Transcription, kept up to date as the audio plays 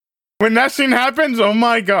When that scene happens, oh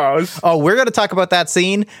my gosh. Oh, we're going to talk about that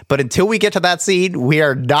scene, but until we get to that scene, we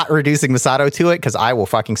are not reducing Misato to it because I will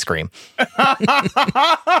fucking scream. Actually,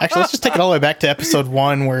 let's just take it all the way back to episode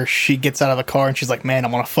 1 where she gets out of the car and she's like, man, I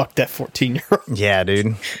want to fuck that 14-year-old. Yeah,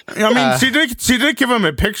 dude. I mean, she did give him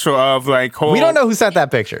a picture of like whole... We don't know who sent that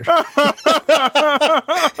picture.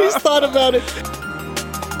 He's thought about it.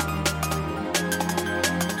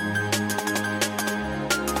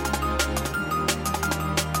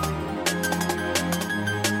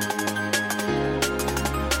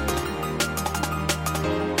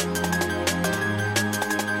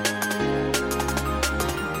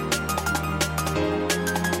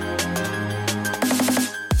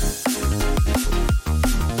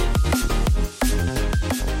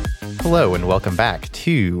 Hello and welcome back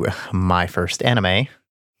to my first anime,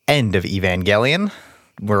 End of Evangelion.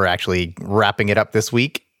 We're actually wrapping it up this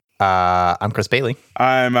week. I'm Chris Bailey.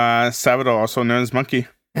 I'm Salvador, also known as Monkey.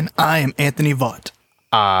 And I am Anthony Vaught.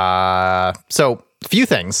 So, a few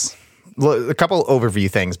things. A couple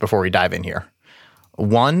overview things before we dive in here.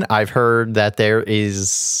 One, I've heard that there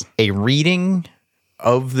is a reading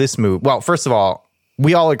of this movie. Well, first of all,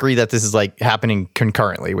 we all agree that this is like happening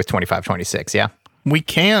concurrently with 2526, yeah? We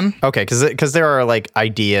can. Okay, because there are like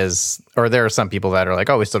ideas, or there are some people that are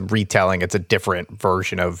like, oh, it's a retelling, it's a different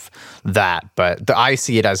version of that. But I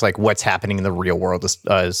see it as like what's happening in the real world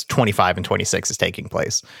as 25 and 26 is taking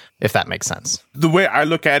place, if that makes sense. The way I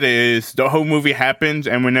look at it is the whole movie happens,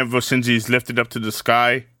 and whenever Shinji is lifted up to the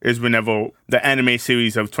sky is whenever the anime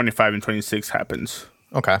series of 25 and 26 happens.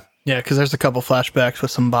 Okay. Yeah, because there's a couple flashbacks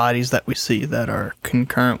with some bodies that we see that are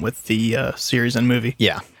concurrent with the series and movie.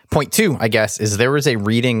 Yeah. Point two, I guess, is there was a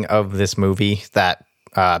reading of this movie that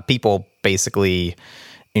people basically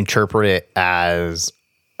interpret it as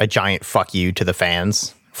a giant fuck you to the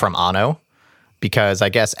fans from Anno. Because I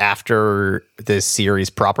guess after this series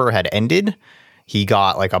proper had ended, he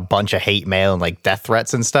got like a bunch of hate mail and like death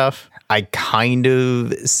threats and stuff. I kind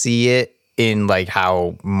of see it in like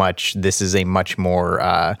how much this is a much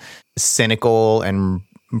more cynical and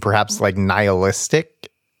perhaps like nihilistic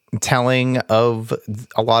telling of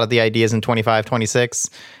a lot of the ideas in 25, 26,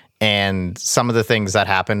 and some of the things that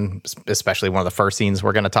happen, especially one of the first scenes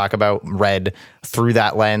we're going to talk about, read through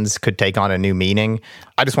that lens could take on a new meaning.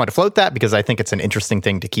 I just want to float that because I think it's an interesting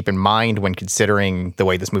thing to keep in mind when considering the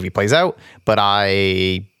way this movie plays out, but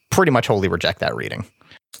I pretty much wholly reject that reading.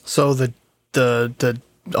 So the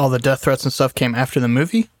all the death threats and stuff came after the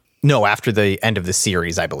movie? No, after the end of the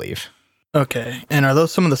series, I believe. Okay. And are those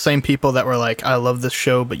some of the same people that were like, I love this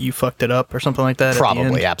show, but you fucked it up or something like that?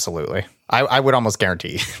 Probably, absolutely. I would almost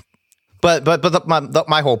guarantee. But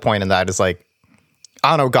my whole point in that is like,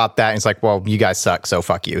 Anno got that and it's like, well, you guys suck, so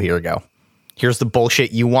fuck you. Here we go. Here's the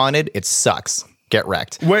bullshit you wanted. It sucks. Get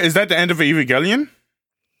wrecked. Wait, is that the end of Evangelion?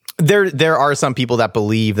 There are some people that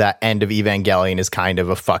believe that End of Evangelion is kind of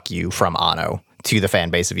a fuck you from Anno to the fan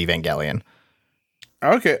base of Evangelion.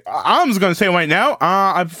 Okay, I'm just going to say right now,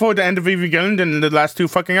 I prefer the end of Evangelion than the last two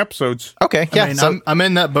fucking episodes. Okay, yeah. I mean, I'm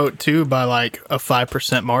in that boat too by like a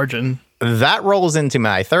 5% margin. That rolls into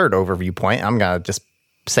my third overview point. I'm going to just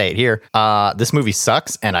say it here. This movie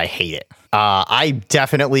sucks and I hate it. I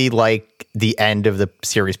definitely like the end of the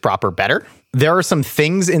series proper better. There are some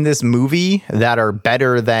things in this movie that are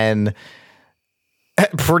better than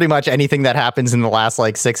pretty much anything that happens in the last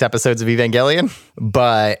like 6 episodes of Evangelion,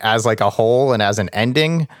 but as like a whole and as an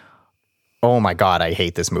ending, oh my god, I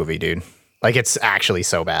hate this movie, dude. Like, it's actually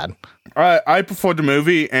so bad. I prefer the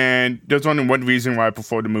movie, and there's only one reason why I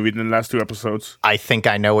prefer the movie than the last 2 episodes. I think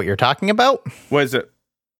I know what you're talking about. What is it?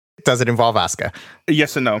 Does it involve Asuka?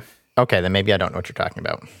 Yes and no. Okay, then maybe I don't know what you're talking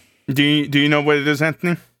about. Do you know what it is,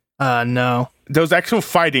 Anthony? No. There's actual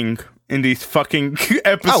fighting in these fucking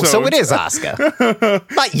episodes. Oh, so it is Asuka.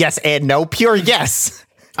 Not yes and no, pure yes.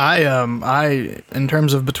 I in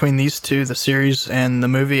terms of between these two, the series and the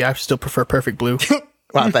movie, I still prefer Perfect Blue.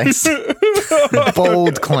 Wow, thanks.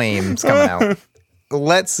 Bold claims coming out.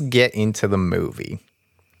 Let's get into the movie.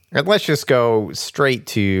 And let's just go straight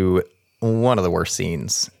to one of the worst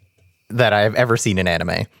scenes that I've ever seen in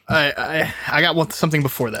anime. I got something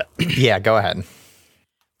before that. Yeah, go ahead.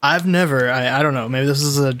 I've never, I don't know, maybe this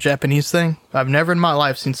is a Japanese thing. I've never in my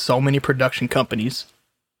life seen so many production companies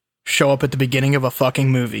show up at the beginning of a fucking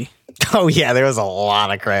movie. Oh yeah, there was a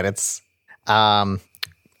lot of credits.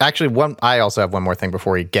 Actually, I also have one more thing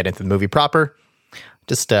before we get into the movie proper.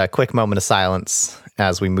 Just a quick moment of silence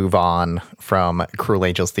as we move on from Cruel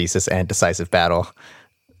Angel's Thesis and Decisive Battle.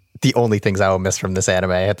 The only things I will miss from this anime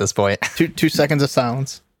at this point. 2 seconds of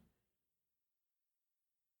silence.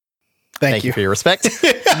 Thank you for your respect.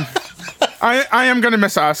 I am gonna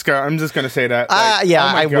miss Asuka. I'm just gonna say that. Like, Yeah,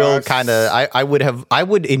 oh my I will gosh. kind of. I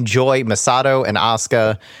would enjoy Masato and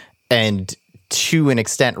Asuka, and to an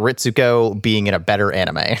extent, Ritsuko being in a better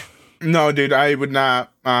anime. No, dude, I would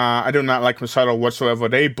not. I do not like Masato whatsoever.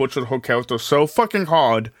 They butchered her character so fucking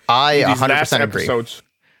hard. I in these 100% last agree. episodes.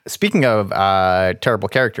 Speaking of terrible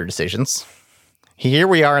character decisions, here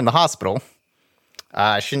we are in the hospital.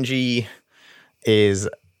 Shinji is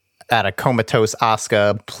at a comatose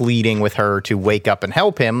Asuka, pleading with her to wake up and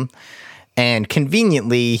help him. And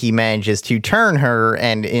conveniently, he manages to turn her,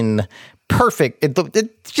 and in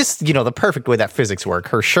just, the perfect way that physics work,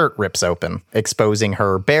 her shirt rips open, exposing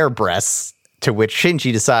her bare breasts, to which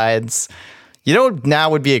Shinji decides, now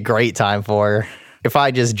would be a great time for if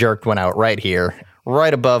I just jerked one out right here,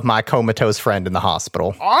 right above my comatose friend in the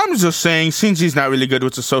hospital. I'm just saying, Shinji's not really good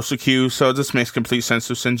with the social cues, so this makes complete sense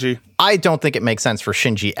to Shinji. I don't think it makes sense for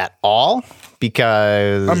Shinji at all,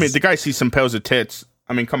 because... I mean, the guy sees some pairs of tits.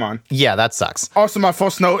 I mean, come on. Yeah, that sucks. Also, my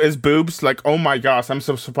first note is boobs. Like, oh my gosh, I'm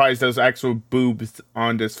so surprised there's actual boobs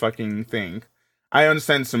on this fucking thing. I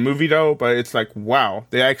understand it's a movie, though, but it's like, wow,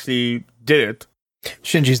 they actually did it.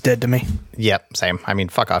 Shinji's dead to me. Yep, same. I mean,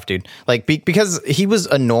 fuck off, dude. Like, because he was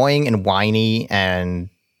annoying and whiny and,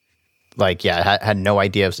 like, yeah, had no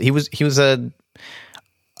idea. He was a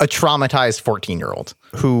traumatized 14-year-old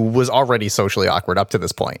who was already socially awkward up to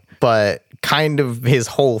this point. But kind of his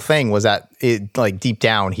whole thing was that, deep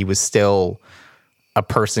down, he was still a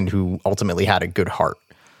person who ultimately had a good heart.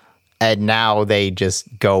 And now they just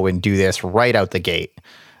go and do this right out the gate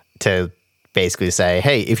to basically say,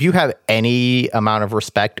 hey, if you have any amount of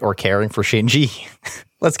respect or caring for Shinji,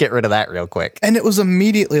 let's get rid of that real quick. And it was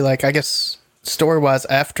immediately, like, I guess, story-wise,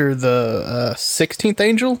 after the 16th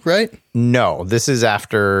Angel, right? No, this is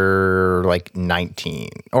after, 19.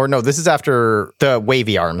 Or no, this is after the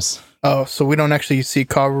Wavy Arms. Oh, so we don't actually see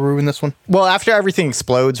Kaworu in this one? Well, after everything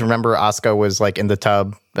explodes, remember Asuka was, in the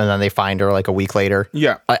tub, and then they find her, a week later?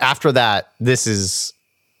 Yeah. After that,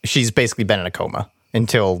 she's basically been in a coma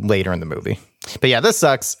until later in the movie. But yeah, this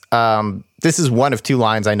sucks. This is one of two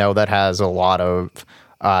lines I know that has a lot of...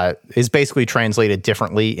 is basically translated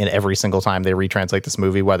differently in every single time they retranslate this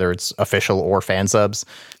movie, whether it's official or fan subs.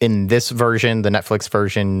 In this version, the Netflix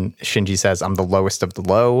version, Shinji says, I'm the lowest of the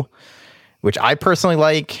low, which I personally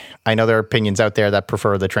like. I know there are opinions out there that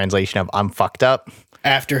prefer the translation of I'm fucked up.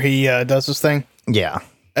 After he does this thing? Yeah.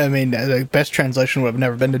 I mean, the best translation would have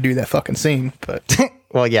never been to do that fucking scene, but...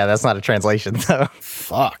 Well, yeah, that's not a translation, though.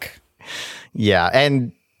 Fuck. Yeah,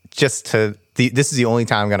 and just this is the only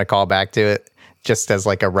time I'm going to call back to it, just as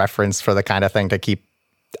a reference for the kind of thing to keep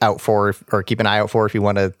out for, or keep an eye out for if you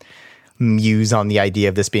want to muse on the idea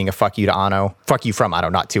of this being a fuck you to Anno. Fuck you from Anno,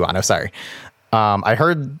 not to Anno, sorry. I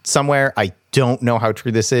heard somewhere, I don't know how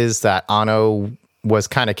true this is, that Anno was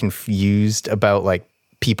kind of confused about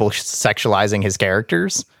people sexualizing his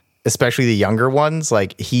characters, especially the younger ones.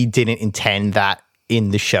 He didn't intend that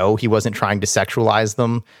in the show. He wasn't trying to sexualize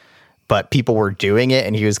them, but people were doing it,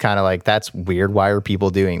 and he was kind of like, that's weird. Why are people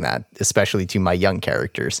doing that? Especially to my young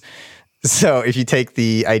characters. So if you take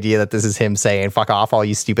the idea that this is him saying, fuck off, all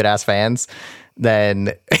you stupid ass fans,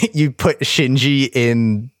 then you put Shinji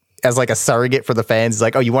in as a surrogate for the fans. He's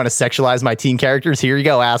like, oh, you want to sexualize my teen characters? Here you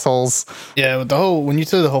go, assholes. Yeah, with when you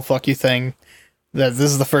said the whole fuck you thing, that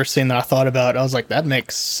this is the first scene that I thought about. I was like, that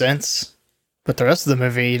makes sense. But the rest of the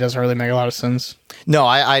movie doesn't really make a lot of sense. No,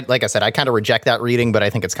 I like I said, I kind of reject that reading, but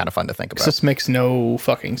I think it's kind of fun to think about. It just makes no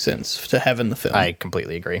fucking sense to have in the film. I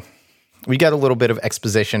completely agree. We got a little bit of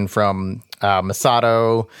exposition from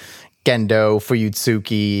Masato, Gendo,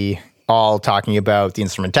 Fuyutsuki, all talking about the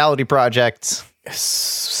Instrumentality Project.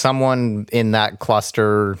 Someone in that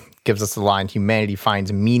cluster gives us the line, humanity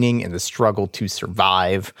finds meaning in the struggle to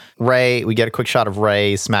survive. We get a quick shot of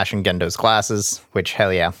Rei smashing Gendo's glasses, which,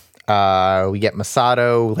 hell yeah. We get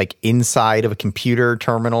Masato inside of a computer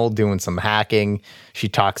terminal doing some hacking. She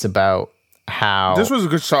talks about how This was a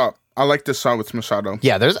good shot. I like this shot with Masato.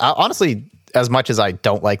 Yeah, there's honestly, as much as I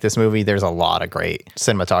don't like this movie, there's a lot of great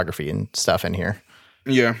cinematography and stuff in here.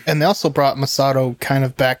 Yeah. And they also brought Masato kind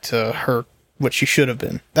of back to her, what she should have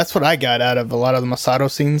been. That's what I got out of a lot of the Masato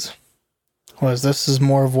scenes. Was this is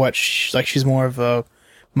more of what she's more of a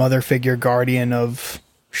mother figure, guardian of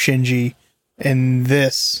Shinji in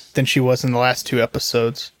this than she was in the last two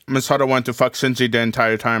episodes. Masato wanted to fuck Shinji the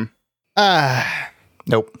entire time.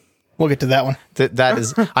 Nope. We'll get to that one. That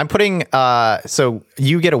is, I'm putting, so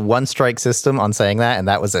you get a one strike system on saying that, and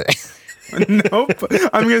that was it. Nope.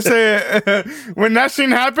 I'm gonna say when that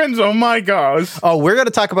scene happens, oh my gosh. Oh, we're going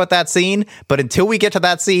to talk about that scene, but until we get to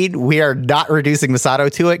that scene, we are not reducing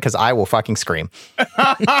Masato to it because I will fucking scream.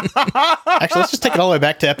 Actually, let's just take it all the way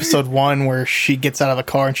back to episode 1 where she gets out of the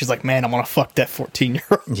car and she's like, man, I want to fuck that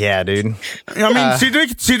 14-year-old. Yeah, dude. I mean,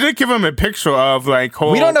 she did give him a picture of like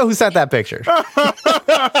whole. We don't know who sent that picture.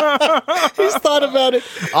 He's thought about it.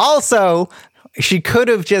 Also, she could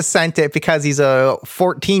have just sent it because he's a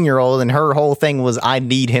 14-year-old and her whole thing was, I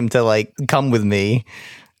need him to like come with me.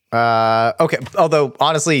 Okay. Although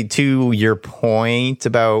honestly, to your point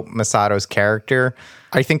about Masato's character,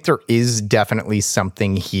 I think there is definitely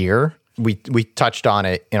something here. We touched on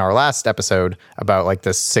it in our last episode about like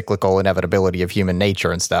the cyclical inevitability of human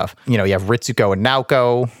nature and stuff. You know, you have Ritsuko and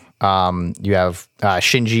Naoko. You have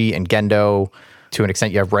Shinji and Gendo. To an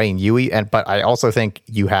extent, you have Rei and Yui. But I also think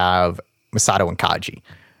you have Masato and Kaji,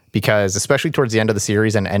 because especially towards the end of the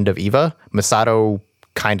series and end of Eva, Masato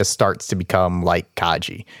kind of starts to become like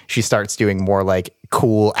Kaji. She starts doing more like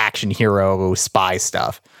cool action hero spy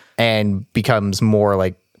stuff and becomes more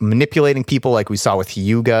like manipulating people, like we saw with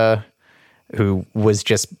Hyuga, who was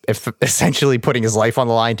just essentially putting his life on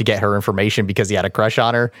the line to get her information because he had a crush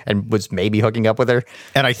on her and was maybe hooking up with her.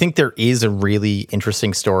 And I think there is a really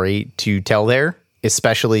interesting story to tell there,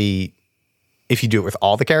 especially if you do it with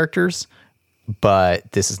all the characters,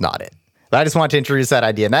 but this is not it. But I just want to introduce that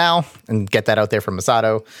idea now and get that out there from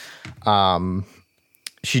Masato.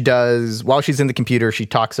 She does, while she's in the computer, she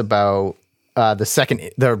talks about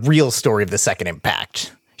the real story of the second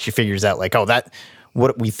impact. She figures out like, oh, that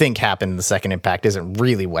what we think happened in the second impact isn't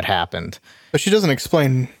really what happened. But she doesn't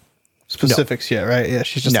explain specifics yet, right? Yeah,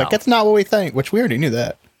 she's just like, that's not what we think, which we already knew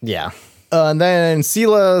that. Yeah. And then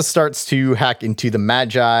Sela starts to hack into the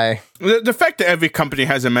Magi. The fact that every company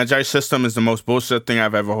has a Magi system is the most bullshit thing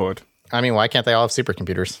I've ever heard. I mean, why can't they all have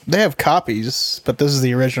supercomputers? They have copies, but this is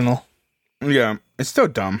the original. Yeah, it's still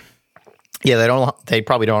dumb. Yeah, they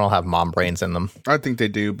probably don't all have mom brains in them. I think they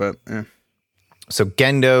do, but yeah. So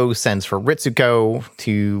Gendo sends for Ritsuko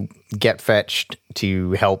to get fetched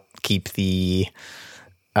to help keep the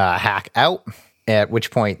hack out, at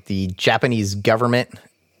which point the Japanese government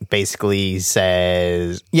basically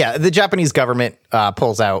says, the Japanese government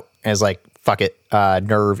pulls out and is like, fuck it,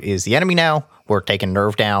 NERV is the enemy now. We're taking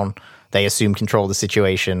NERV down. They assume control of the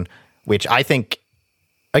situation, which I think,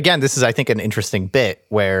 again, this is, I think, an interesting bit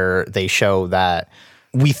where they show that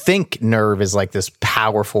we think NERV is like this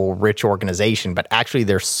powerful, rich organization, but actually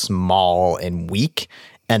they're small and weak,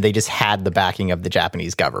 and they just had the backing of the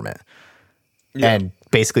Japanese government. Yeah. And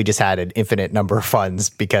basically just had an infinite number of funds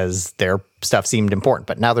because their stuff seemed important.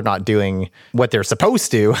 But now they're not doing what they're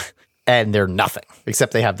supposed to, and they're nothing,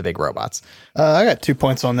 except they have the big robots. I got 2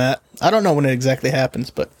 points on that. I don't know when it exactly happens,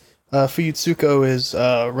 but Fuyutsuko is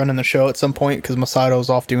running the show at some point because Masato's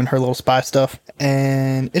off doing her little spy stuff,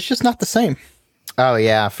 and it's just not the same. Oh,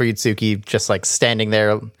 yeah, Fuyutsuki just like standing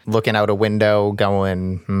there looking out a window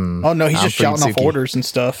going, Oh, no, he's just shouting off orders and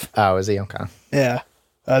stuff. Oh, is he? Okay. Yeah.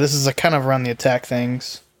 This is kind of around the attack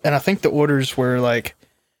things. And I think the orders were like,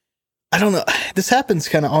 I don't know. This happens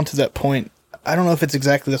kind of onto that point. I don't know if it's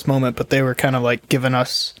exactly this moment, but they were kind of like giving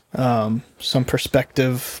us some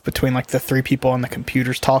perspective between like the 3 people on the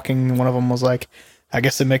computers talking. And one of them was like, I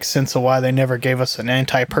guess it makes sense of why they never gave us an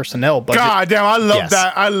anti-personnel budget. God damn, I love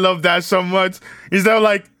that. I love that so much. Is that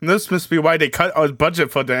like, this must be why they cut our budget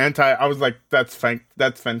for the I was like, that's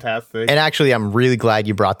fantastic. And actually, I'm really glad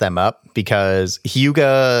you brought them up because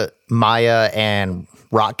Hyuga, Maya, and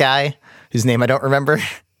Rock Guy, whose name I don't remember,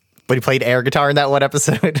 but he played air guitar in that one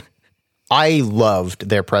episode. I loved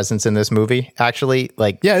their presence in this movie, actually.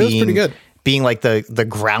 Like, yeah, it was pretty good. Being like the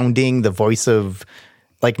grounding, the voice of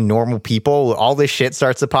like normal people, all this shit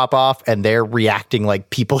starts to pop off and they're reacting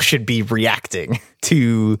like people should be reacting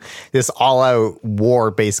to this all-out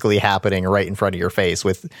war basically happening right in front of your face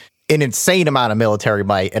with an insane amount of military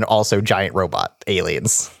might and also giant robot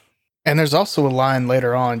aliens. And there's also a line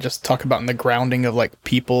later on just talk about in the grounding of like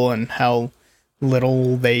people and how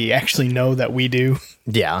little they actually know that we do.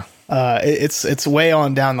 Yeah. It's way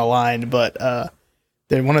on down the line, but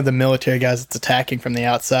they're one of the military guys that's attacking from the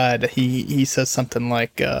outside. He says something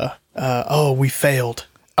like, "Oh, we failed."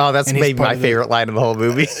 Oh, that's maybe my favorite line of the whole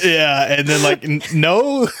movie. Yeah, and then like,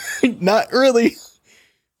 no, not really.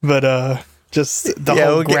 But just the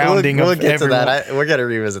whole grounding we'll of get everyone. to that. We're gonna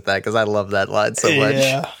revisit that because I love that line so much.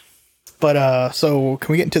 Yeah. But so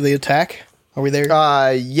can we get into the attack? Are we there?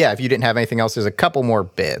 Yeah. If you didn't have anything else, there's a couple more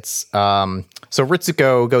bits. So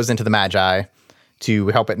Ritsuko goes into the Magi to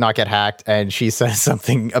help it not get hacked, and she says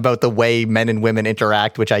something about the way men and women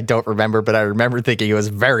interact, which I don't remember, but I remember thinking it was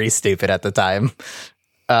very stupid at the time.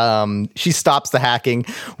 She stops the hacking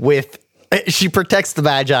she protects the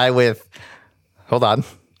Magi with, hold on,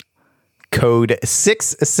 code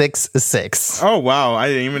 666. Oh, wow. I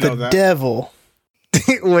didn't even know The that. devil.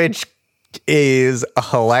 Which is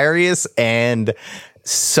hilarious and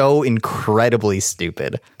so incredibly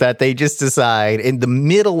stupid that they just decide in the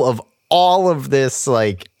middle of all of this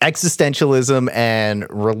like existentialism and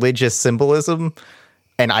religious symbolism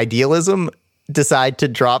and idealism, decide to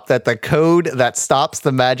drop that the code that stops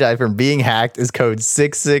the Magi from being hacked is code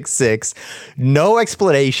 666. No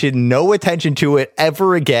explanation, no attention to it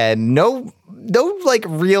ever again. No like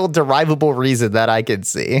real derivable reason that I can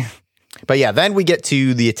see. But yeah, then we get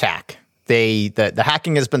to the attack. The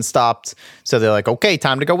hacking has been stopped, so they're like, okay,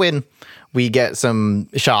 time to go in. We get some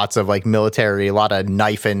shots of like military, a lot of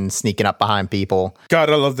knifing, sneaking up behind people. God,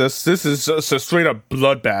 I love this. This is just a straight up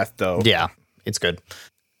bloodbath, though. Yeah, it's good.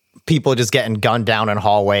 People just getting gunned down in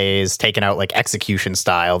hallways, taken out like execution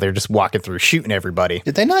style. They're just walking through, shooting everybody.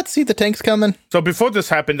 Did they not see the tanks coming? So before this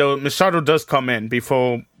happened, though, Masato does come in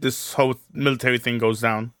before this whole military thing goes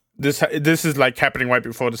down. This is like happening right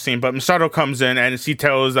before the scene, but Masato comes in and she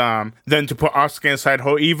tells them to put Asuka inside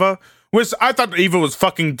her Eva, which I thought the Eva was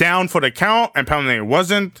fucking down for the count, and apparently it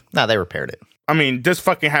wasn't. No, they repaired it. I mean, this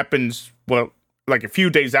fucking happens, well, like a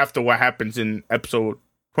few days after what happens in episode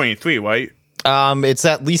 23, right? It's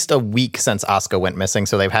at least a week since Asuka went missing,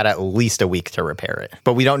 so they've had at least a week to repair it.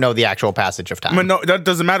 But we don't know the actual passage of time. But no, that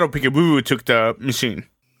doesn't matter because Ruru took the machine.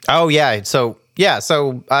 Oh, yeah. So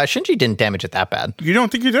Shinji didn't damage it that bad. You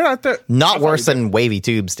don't think you did? Not worse than Wavy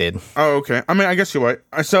Tubes did. Oh, okay. I mean, I guess you're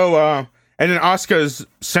right. So, and then Asuka's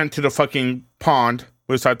sent to the fucking pond,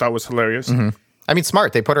 which I thought was hilarious. Mm-hmm. I mean,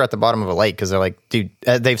 smart. They put her at the bottom of a lake because they're like, dude,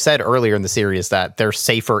 they've said earlier in the series that they're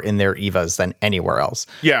safer in their Evas than anywhere else.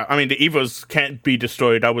 Yeah, I mean, the Evas can't be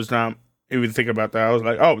destroyed. I was not even thinking about that. I was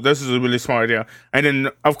like, oh, this is a really smart idea. And then,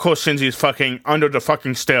 of course, Shinji's fucking under the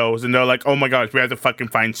fucking stairs, and they're like, oh my gosh, we have to fucking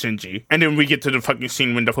find Shinji. And then we get to the fucking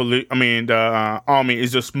scene when the army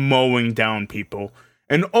is just mowing down people.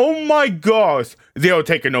 And oh my gosh, they are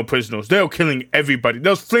taking no prisoners. They are killing everybody.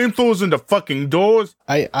 There's flamethrowers in the fucking doors.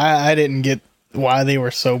 I didn't get why they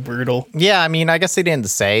were so brutal. Yeah, I mean, I guess they didn't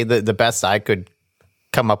say. The best I could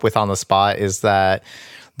come up with on the spot is that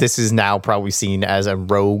this is now probably seen as a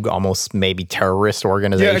rogue, almost maybe terrorist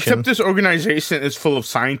organization. Yeah, except this organization is full of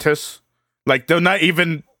scientists. Like, they're not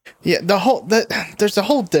even... Yeah, there's a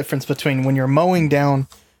whole difference between when you're mowing down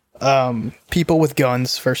people with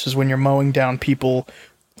guns versus when you're mowing down people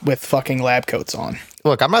with fucking lab coats on.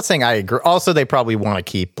 Look, I'm not saying I agree. Also, they probably want to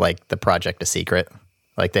keep, like, the project a secret.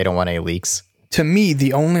 Like, they don't want any leaks. To me,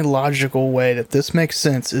 the only logical way that this makes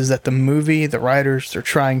sense is that the movie, the writers, they're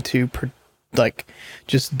trying to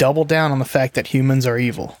just double down on the fact that humans are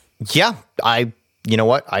evil. Yeah, you know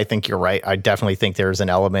what? I think you're right. I definitely think there's an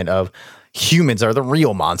element of humans are the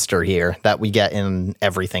real monster here that we get in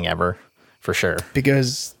everything ever, for sure.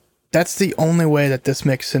 Because that's the only way that this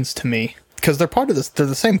makes sense to me. Because they're part of this, they're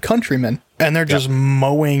the same countrymen, and they're just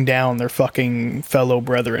mowing down their fucking fellow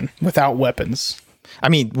brethren without weapons. I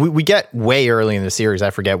mean, we get way early in the series,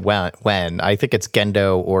 I forget when. I think it's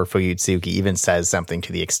Gendo or Fuyutsuki even says something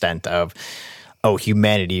to the extent of, oh,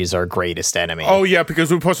 humanity is our greatest enemy. Oh, yeah, because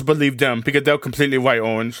we're supposed to believe them, because they're completely white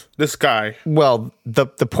orange. This guy. Well, the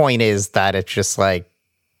point is that it's just like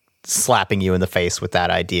slapping you in the face with that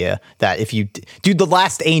idea that if you... Dude, the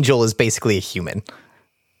last angel is basically a human.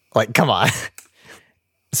 Like, come on.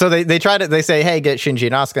 So they say, hey, get Shinji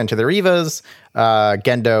and Asuka into their Evas.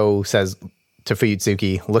 Gendo says to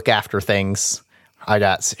Fuyutsuki, look after things. I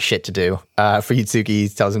got shit to do.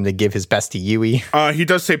 Fuyutsuki tells him to give his best to Yui. He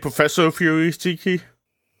does say Professor Fuyutsuki.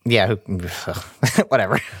 Yeah,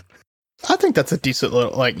 whatever. I think that's a decent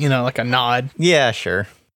little, like a nod. Yeah, sure.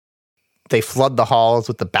 They flood the halls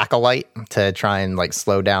with the backlight to try and like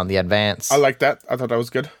slow down the advance. I like that. I thought that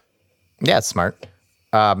was good. Yeah, it's smart.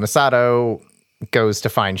 Masato goes to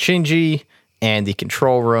find Shinji, and the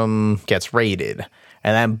control room gets raided.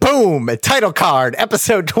 And then, boom, a title card,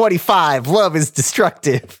 episode 25, Love is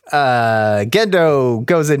Destructive. Gendo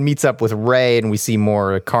goes and meets up with Rei, and we see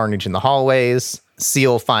more carnage in the hallways.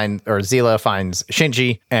 Zila finds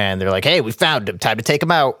Shinji, and they're like, hey, we found him, time to take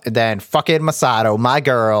him out. And then fucking Masato, my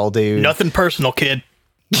girl, dude. Nothing personal, kid.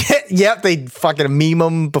 Yep, they fucking meme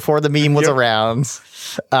him before the meme was around.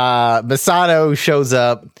 Masato shows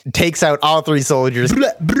up, takes out all three soldiers,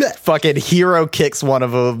 fucking hero kicks one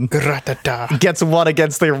of them, gets one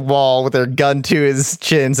against their wall with their gun to his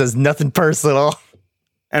chin, says nothing personal.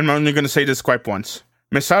 And I'm only going to say this quite once.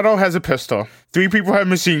 Masato has a pistol. 3 people have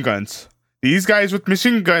machine guns. These guys with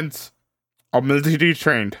machine guns are military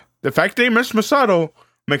trained. The fact they missed Masato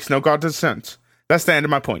makes no goddamn sense. That's the end of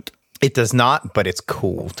my point. It does not, but it's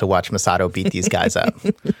cool to watch Masato beat these guys up.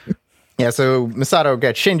 Yeah, so Masato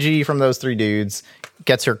gets Shinji from those three dudes,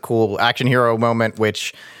 gets her cool action hero moment,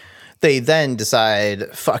 which they then decide,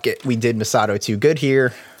 fuck it, we did Masato too good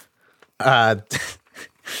here.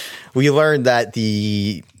 We learned that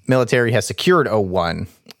the military has secured O1,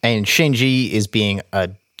 and Shinji is being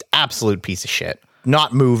an absolute piece of shit.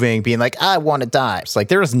 Not moving, being like, I want to die. It's like,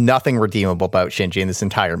 there is nothing redeemable about Shinji in this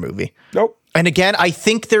entire movie. Nope. And again, I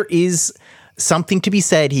think there is something to be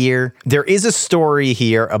said here. There is a story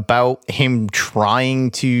here about him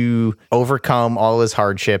trying to overcome all his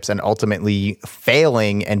hardships and ultimately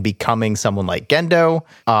failing and becoming someone like Gendo.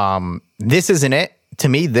 This isn't it. To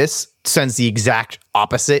me, this sends the exact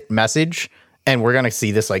opposite message. And we're going to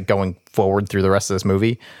see this like going forward through the rest of this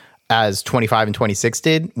movie as 25 and 26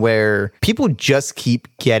 did, where people just keep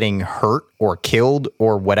getting hurt or killed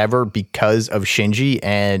or whatever because of Shinji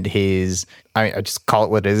and his, I just call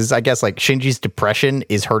it what it is. I guess like Shinji's depression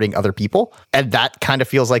is hurting other people. And that kind of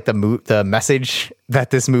feels like the message that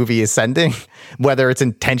this movie is sending, whether it's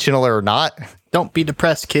intentional or not. Don't be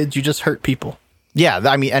depressed, kids. You just hurt people. Yeah,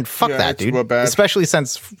 I mean, and fuck that, dude. Especially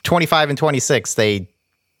since 25 and 26, they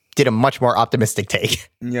did a much more optimistic take.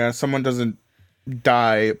 Yeah, someone doesn't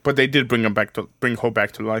die, but they did bring Hope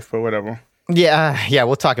back to life, but whatever. Yeah,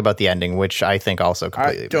 we'll talk about the ending, which I think also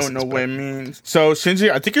completely. I don't know what it means. So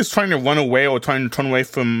Shinji, I think, is trying to run away or trying to turn away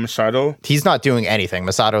from Masato. He's not doing anything.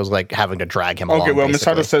 Masato's like having to drag him along. Okay, well,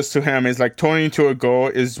 basically. Masato says to him, "Is like turning to a goal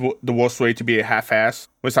is the worst way to be a half-ass,"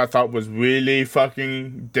 which I thought was really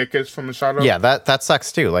fucking dickish from Masato. Yeah, that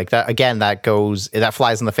sucks too. Like that again, that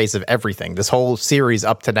flies in the face of everything. This whole series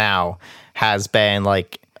up to now has been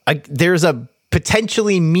like there's a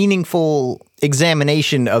potentially meaningful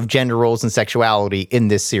examination of gender roles and sexuality in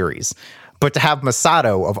this series. But to have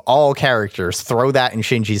Masato, of all characters, throw that in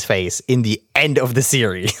Shinji's face in the end of the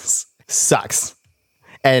series sucks.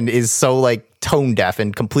 And is so like tone deaf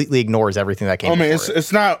and completely ignores everything that came before it.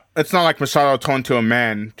 It's not like Masato turned to a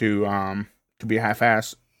man to be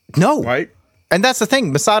half-assed. No. Right? And that's the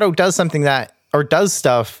thing. Masato does does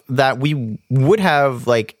stuff that we would have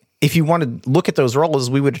like, if you want to look at those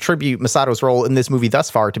roles, we would attribute Masato's role in this movie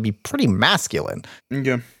thus far to be pretty masculine.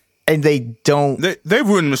 Yeah. And they don't... They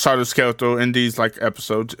ruined Masato's character in these, like,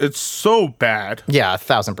 episodes. It's so bad. Yeah,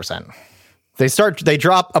 1,000%. They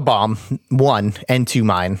drop a bomb, 1 and 2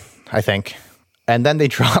 mine, I think. And then they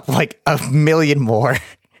drop, like, 1 million more.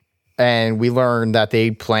 And we learn that they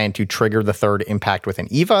plan to trigger the third impact with an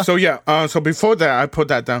Eva. So yeah, so before that, I put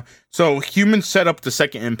that down. So humans set up the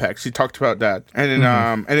second impact. He talked about that, and then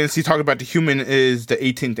and then he talked about the human is the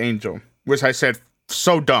 18th angel, which I said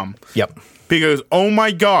so dumb. Yep. Because oh my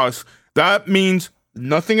gosh, that means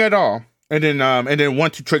nothing at all. And then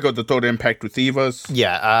want to trigger the third impact with Evas.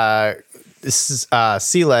 Yeah. This is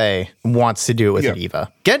Sile wants to do it with an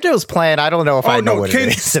Eva. Gendo's plan, I don't know if I know what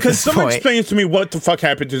it is at Can this someone point. explain to me what the fuck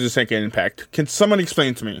happened to the second impact? Can someone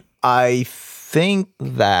explain to me? I think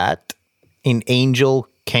that an angel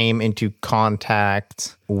came into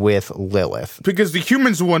contact with Lilith. Because the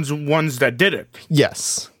humans were ones that did it.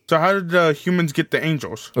 Yes. So how did the humans get the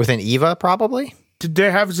angels? With an Eva, probably? Did they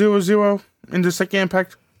have 0-0 in the second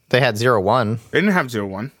impact? They had 0-1. They didn't have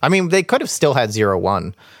 0-1. I mean, they could have still had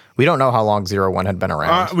 0-1. We don't know how long 0-1 had been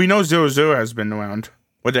around. We know 0-0 has been around.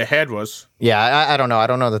 What the head was. Yeah, I don't know. I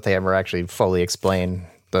don't know that they ever actually fully explain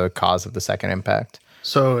the cause of the second impact.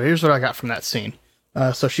 So here's what I got from that scene.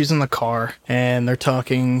 So she's in the car and they're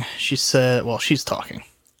talking. She's talking.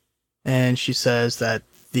 And she says that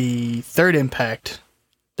the third impact,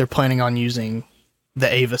 they're planning on using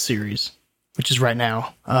the Ava series, which is right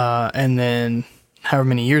now. And then however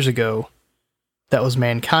many years ago, that was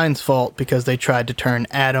mankind's fault because they tried to turn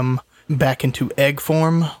Adam back into egg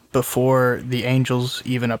form before the angels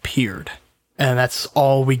even appeared. And that's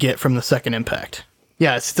all we get from the second impact.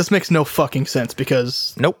 Yeah, this makes no fucking sense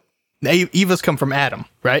because... Nope. Evas come from Adam,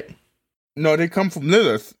 right? No, they come from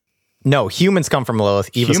Lilith. No, humans come from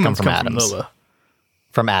Lilith. Evas come from Adam.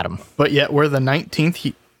 From Adam. But yet we're the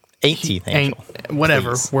 19th... 18th angel. Whatever.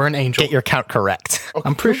 Please. We're an angel. Get your count correct. Okay,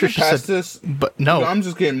 I'm pretty sure she said... this. But no. I'm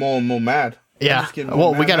just getting more and more mad. Yeah.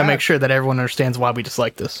 Well, we got to make sure that everyone understands why we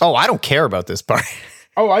dislike this. Oh, I don't care about this part.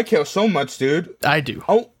 Oh, I care so much, dude. I do.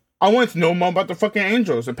 Oh, I want to know more about the fucking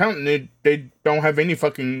angels. Apparently, they don't have any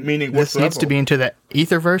fucking meaning whatsoever. This needs to be into the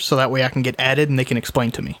Etherverse so that way I can get added and they can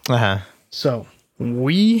explain to me. Uh-huh. So,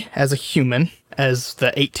 we, as a human, as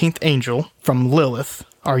the 18th angel from Lilith,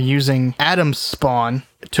 are using Adam's spawn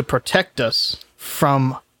to protect us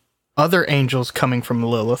from other angels coming from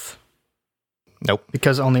Lilith. Nope.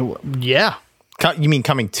 Because only... Yeah. You mean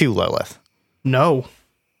coming to Lilith? No.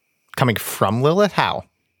 Coming from Lilith? How?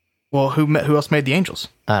 Well, who else made the angels?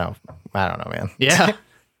 I don't know, man. Yeah.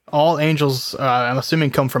 All angels, I'm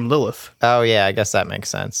assuming, come from Lilith. Oh, yeah, I guess that makes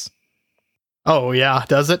sense. Oh, yeah,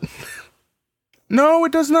 does it? No,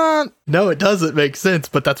 it does not. No, it doesn't make sense,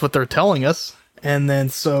 but that's what they're telling us. And then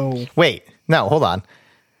so... Wait, no, hold on.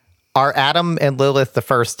 Are Adam and Lilith the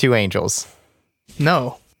first two angels?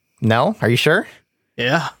 No. No? Are you sure?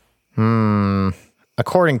 Yeah.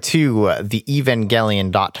 According to the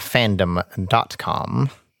Evangelion.fandom.com,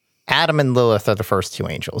 Adam and Lilith are the first two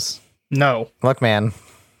angels. No. Look, man,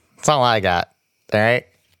 that's all I got. All right?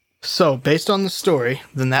 So, based on the story,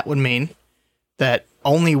 then that would mean that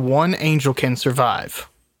only one angel can survive.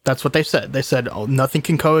 That's what they said. They said, oh, nothing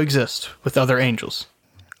can coexist with other angels.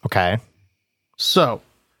 Okay. So,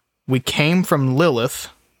 we came from Lilith,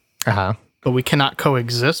 Uh-huh. but we cannot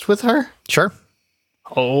coexist with her? Sure.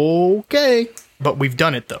 Okay. But we've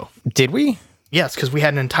done it, though. Did we? Yes, because we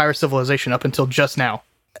had an entire civilization up until just now.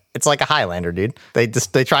 It's like a Highlander, dude. They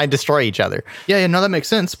try and destroy each other. Yeah, no, that makes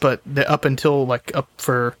sense. But up until, up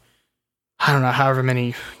for, I don't know, however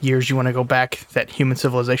many years you want to go back that human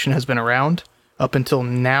civilization has been around, up until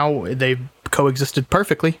now, they've coexisted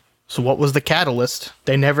perfectly. So what was the catalyst?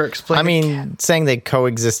 They never explained. I mean, saying they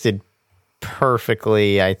coexisted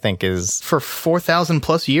perfectly, I think is... For 4,000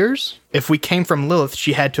 plus years? If we came from Lilith,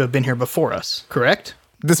 she had to have been here before us, correct?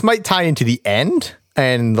 This might tie into the end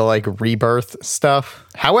and the rebirth stuff.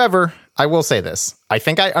 However, I will say this. I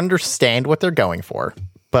think I understand what they're going for,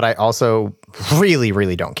 but I also really,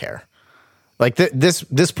 really don't care.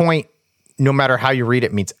 This point, no matter how you read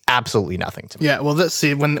it, means absolutely nothing to me. Yeah, well, let's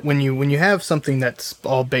see. When you have something that's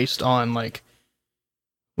all based on,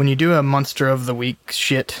 when you do a monster of the week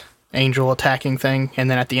shit, angel attacking thing, and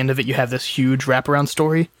then at the end of it you have this huge wraparound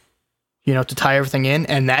story, to tie everything in,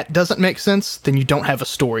 and that doesn't make sense, then you don't have a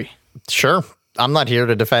story. Sure. I'm not here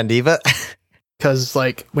to defend Eva. Because,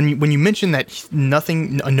 when you mention that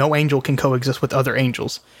no angel can coexist with other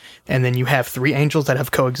angels, and then you have 3 angels that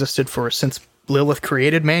have coexisted since Lilith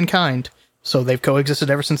created mankind, so they've coexisted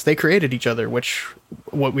ever since they created each other, which,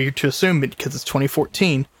 what we're to assume, because it's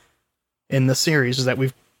 2014 in the series, is that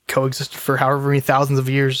we've coexisted for however many thousands of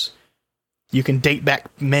years you can date back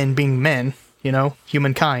men being men,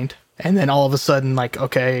 humankind. And then all of a sudden,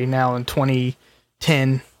 okay, now in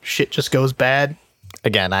 2010, shit just goes bad.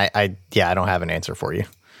 Again, I don't have an answer for you.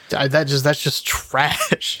 That's just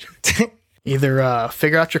trash. Either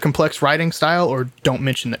figure out your complex writing style or don't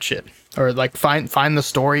mention that shit. Or find the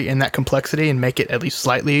story in that complexity and make it at least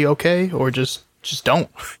slightly okay, or just don't.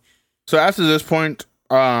 So after this point,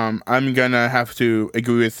 I'm gonna have to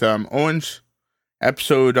agree with Orange.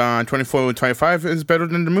 Episode 24 and 25 is better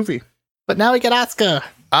than the movie. But now we get Asuka.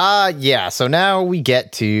 Yeah, so now we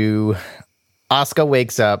get to Asuka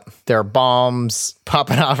wakes up. There are bombs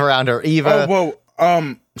popping off around her. Eva. Oh,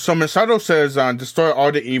 well, so Masato says destroy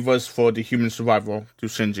all the Evas for the human survival to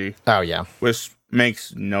Shinji. Oh, yeah. Which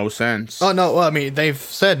makes no sense. Oh, no, well, I mean, they've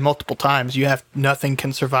said multiple times nothing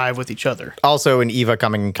can survive with each other. Also, an Eva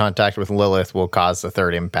coming in contact with Lilith will cause the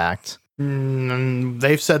third impact.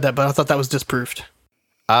 They've said that, but I thought that was disproved.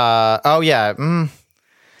 Oh, yeah.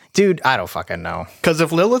 Dude, I don't fucking know. Because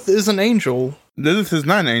if Lilith is an angel... Lilith is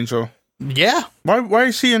not an angel. Yeah. Why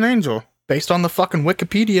is she an angel? Based on the fucking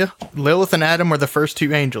Wikipedia, Lilith and Adam are the first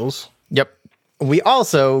 2 angels. Yep. We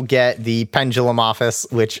also get the Pendulum Office,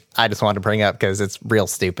 which I just wanted to bring up because it's real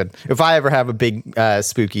stupid. If I ever have a big,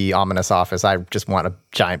 spooky, ominous office, I just want a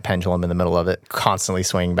giant pendulum in the middle of it, constantly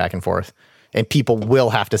swinging back and forth. And people will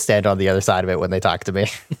have to stand on the other side of it when they talk to me.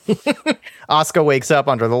 Asuka wakes up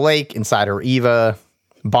under the lake inside her Eva.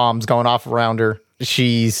 Bombs going off around her.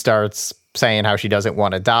 She starts saying how she doesn't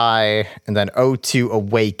want to die. And then O2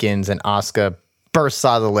 awakens and Asuka bursts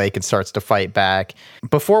out of the lake and starts to fight back.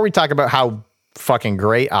 Before we talk about how fucking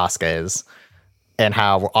great Asuka is and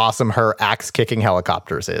how awesome her axe kicking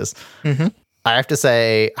helicopters is, I have to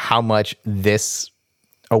say how much this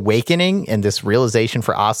awakening and this realization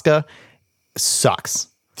for Asuka sucks.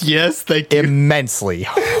 Yes, thank you. Immensely.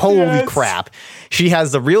 Holy crap. She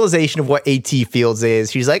has the realization of what AT Fields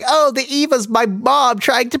is. She's like, oh, the Eva's my mom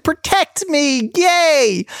trying to protect me.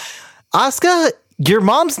 Yay. Asuka, your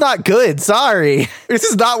mom's not good. Sorry. This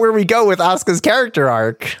is not where we go with Asuka's character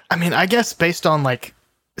arc. I mean, I guess based on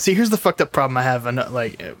see, here's the fucked up problem I have, and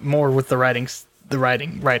more with the writers,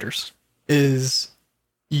 is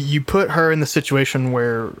you put her in the situation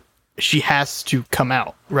where she has to come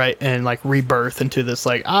out, right? And rebirth into this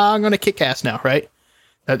I'm gonna kick ass now, right?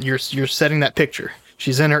 That you're setting that picture.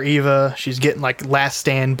 She's in her Eva, she's getting last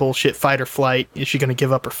stand bullshit, fight or flight. Is she gonna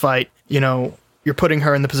give up her fight? You're putting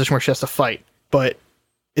her in the position where she has to fight. But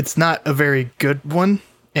it's not a very good one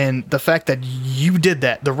And the fact that you did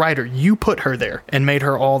that, the writer, you put her there and made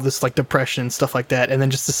her all this like depression and stuff like that, and then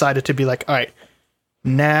just decided to be like, all right,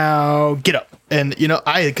 now get up. And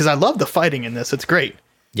because I love the fighting in this, it's great.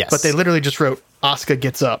 Yes. But they literally just wrote Asuka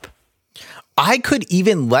gets up. I could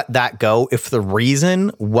even let that go if the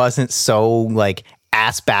reason wasn't so like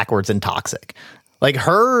ass backwards and toxic. Like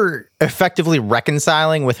her effectively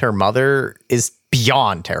reconciling with her mother is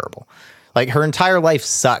beyond terrible. Like her entire life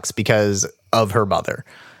sucks because of her mother.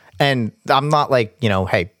 And I'm not like,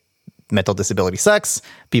 hey, mental disability sucks.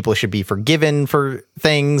 People should be forgiven for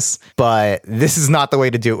things, but this is not the way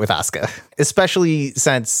to do it with Asuka, especially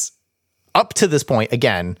since up to this point,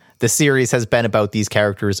 again, the series has been about these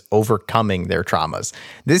characters overcoming their traumas.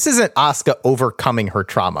 This isn't Asuka overcoming her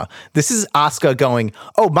trauma. This is Asuka going,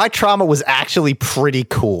 oh, my trauma was actually pretty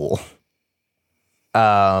cool.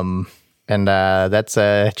 And that's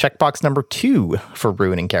checkbox number 2 for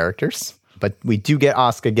ruining characters. But we do get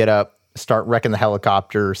Asuka get up, start wrecking the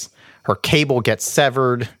helicopters. Her cable gets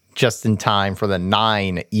severed just in time for the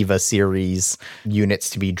 9 EVA series units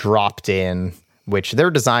to be dropped in, which their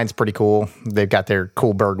design's pretty cool. They've got their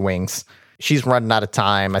cool bird wings. She's running out of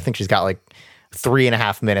time. I think she's got like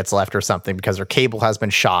 3.5 minutes left or something because her cable has been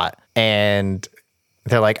shot. And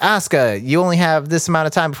they're like, Asuka, you only have this amount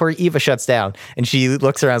of time before EVA shuts down. And she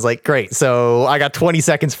looks around and is like, great, so I got 20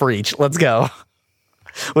 seconds for each. Let's go.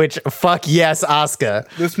 Which, fuck yes, Asuka.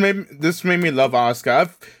 This made me love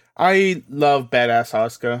Asuka. I love badass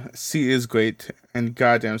Asuka. She is great, and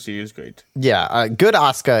goddamn, she is great. Yeah, good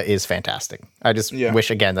Asuka is fantastic. I just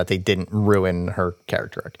wish again that they didn't ruin her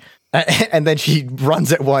character arc. And then she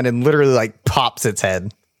runs at one and literally like pops its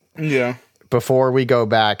head. Yeah. Before we go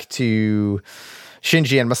back to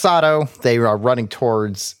Shinji and Masato, they are running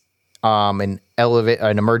towards an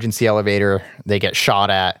emergency elevator. They get shot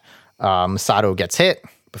at. Masato gets hit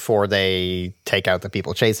before they take out the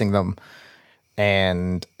people chasing them.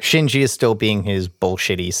 And Shinji is still being his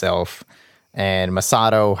bullshitty self. And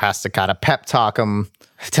Masato has to kind of pep talk him,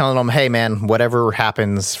 telling him, hey, man, whatever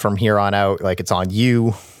happens from here on out, like it's on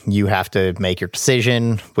you. You have to make your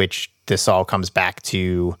decision, which this all comes back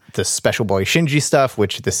to the Special Boy Shinji stuff,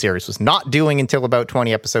 which the series was not doing until about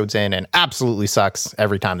 20 episodes in and absolutely sucks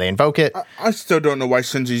every time they invoke it. I still don't know why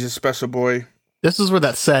Shinji's a special boy. This is where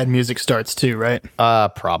that sad music starts too, right?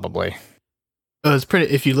 Probably. It's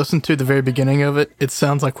pretty. If you listen to the very beginning of it, it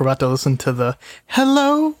sounds like we're about to listen to the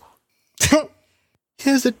 "Hello,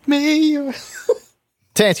 is it me?"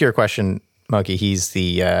 To answer your question, Monkey, he's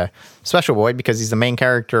the special boy because he's the main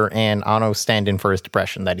character, and Anno stand in for his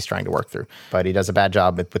depression that he's trying to work through. But he does a bad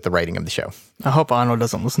job with the writing of the show. I hope Anno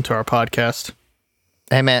doesn't listen to our podcast.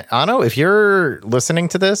 Hey, man, Anno, if you're listening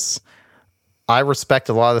to this, I respect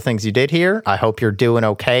a lot of the things you did here. I hope you're doing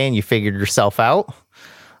okay and you figured yourself out.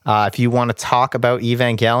 If you want to talk about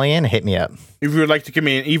Evangelion, hit me up. If you would like to give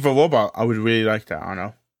me an evil robot, I would really like that. I don't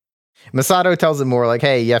know. Masato tells him more like,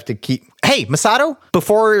 hey, you have to keep... Hey, Masato,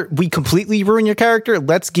 before we completely ruin your character,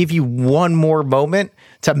 let's give you one more moment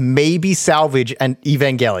to maybe salvage an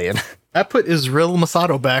Evangelion. That put is real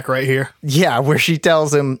Masato back right here. Yeah, where she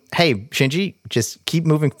tells him, hey, Shinji, just keep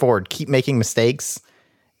moving forward. Keep making mistakes.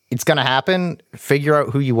 It's going to happen. Figure out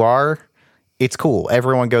who you are. It's cool.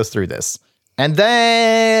 Everyone goes through this. And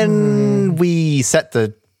then we set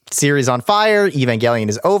the series on fire. Evangelion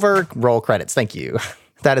is over. Roll credits. Thank you.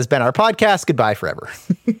 That has been our podcast. Goodbye forever.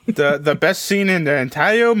 The best scene in the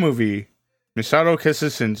entire movie, Misato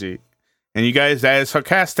kisses Shinji. And you guys, that is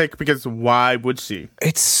sarcastic because why would she?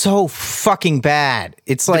 It's so fucking bad.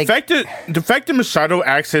 It's like... The fact that Misato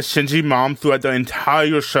acts as Shinji's mom throughout the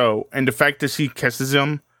entire show, and the fact that she kisses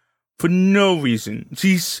him for no reason.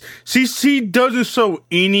 She doesn't show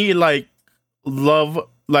any, like, love,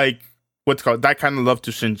 like, what's called, that kind of love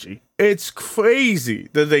to Shinji. It's crazy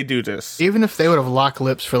that they do this. Even if they would have locked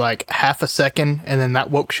lips for like half a second and then that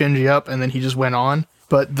woke Shinji up and then he just went on.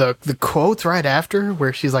 But the quotes right after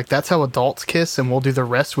where she's like, that's how adults kiss and we'll do the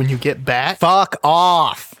rest when you get back. Fuck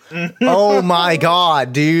off. Oh my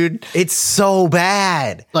God, dude. It's so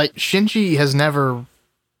bad. Like Shinji has never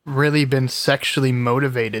really been sexually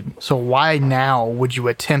motivated. So why now would you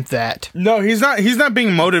attempt that? No, he's not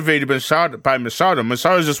being motivated by Misato.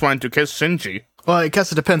 Misato's just wanting to kiss Shinji. Well, I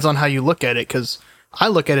guess it depends on how you look at it, because I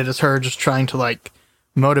look at it as her just trying to, like,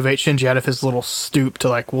 motivate Shinji out of his little stoop to,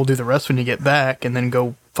 like, we'll do the rest when you get back, and then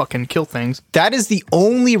go fucking kill things. That is the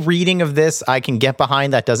only reading of this I can get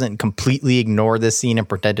behind that doesn't completely ignore this scene and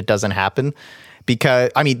pretend it doesn't happen. Because,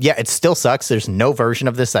 I mean, yeah, it still sucks. There's no version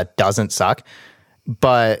of this that doesn't suck.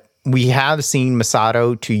 But we have seen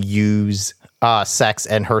Misato to use sex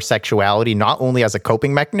and her sexuality not only as a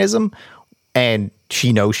coping mechanism, and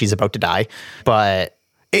she knows she's about to die, but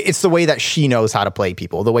it's the way that she knows how to play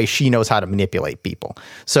people, the way she knows how to manipulate people.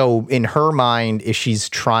 So in her mind, if she's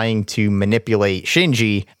trying to manipulate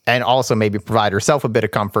Shinji and also maybe provide herself a bit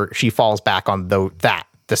of comfort, she falls back on the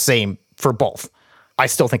same for both. I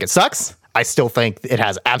still think it sucks. I still think it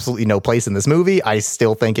has absolutely no place in this movie. I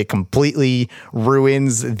still think it completely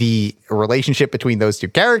ruins the relationship between those two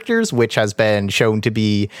characters, which has been shown to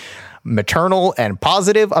be maternal and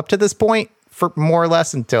positive up to this point, for more or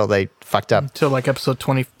less, until they fucked up. Until like episode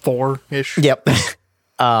 24-ish. Yep.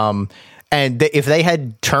 If they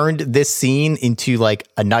had turned this scene into like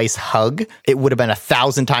a nice hug, it would have been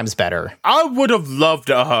 1,000 times better. I would have loved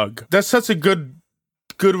a hug. That's such a good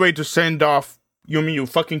way to send off you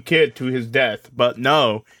fucking kid to his death. But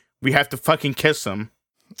no, we have to fucking kiss him.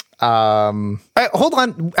 Hold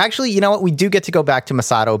on. Actually, you know what? We do get to go back to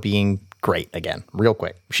Masato being great again, real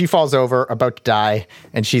quick. She falls over, about to die,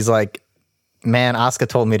 and she's like, man, Asuka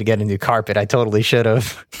told me to get a new carpet. I totally should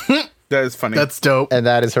have. That is funny. That's dope. And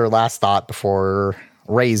that is her last thought before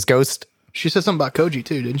Ray's ghost. She said something about Koji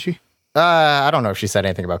too, didn't she? I don't know if she said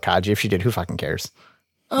anything about Kaji. If she did, who fucking cares?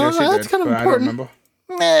 Yeah, That's kind of but I don't important. remember.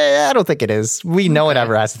 I don't think it is. No one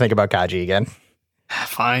ever has to think about Kaji again.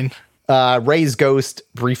 Fine. Ray's ghost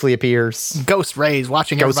briefly appears. Ghost Rays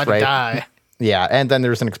watching Ghost everybody Ray. die. Yeah, and then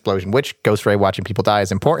there's an explosion, which Ghost Ray watching people die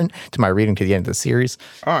is important to my reading to the end of the series.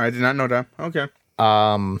 Oh, I did not know that. Okay.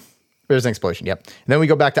 There's an explosion, yep. And then we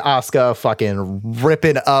go back to Asuka fucking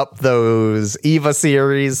ripping up those EVA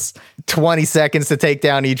series. 20 seconds to take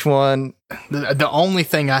down each one. The only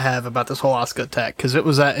thing I have about this whole Asuka attack, because it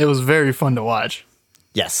was very fun to watch.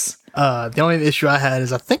 Yes. The only issue I had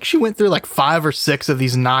is I think she went through like 5 or 6 of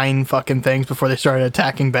these 9 fucking things before they started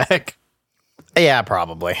attacking back. Yeah,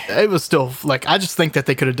 probably. It was still like, I just think that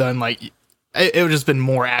they could have done like, it would have just been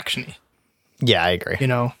more actiony, Yeah, I agree. you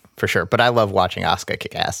know? For sure. But I love watching Asuka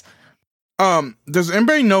kick ass. Does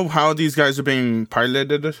anybody know how these guys are being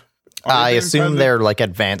piloted? I assume they're like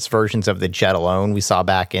advanced versions of the Jet Alone we saw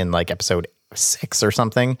back in like episode 6 or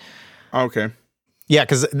something. Okay. Yeah,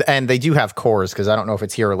 and they do have cores, because I don't know if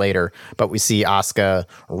it's here or later, but we see Asuka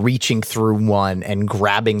reaching through one and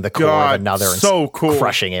grabbing the core of another and cool.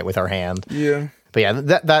 crushing it with her hand. Yeah. But yeah,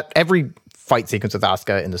 that every fight sequence with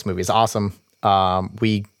Asuka in this movie is awesome.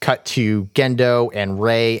 We cut to Gendo and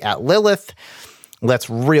Ray at Lilith. Let's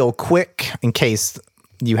real quick, in case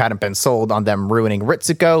you hadn't been sold on them ruining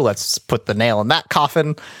Ritsuko, let's put the nail in that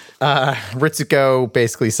coffin. Ritsuko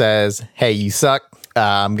basically says, hey, you suck.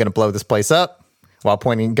 I'm going to blow this place up. While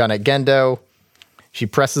pointing a gun at Gendo, she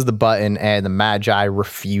presses the button and the Magi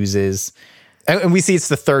refuses. And we see it's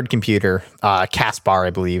the third computer, Caspar,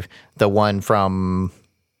 I believe, the one from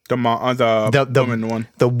The woman one.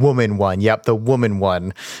 The woman one. Yep, the woman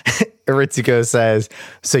one. Ritsuko says,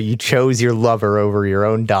 so you chose your lover over your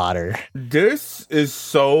own daughter. This is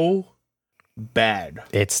so bad.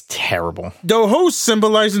 It's terrible. The whole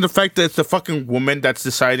symbolizing the fact that it's the fucking woman that's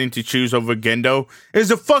deciding to choose over Gendo is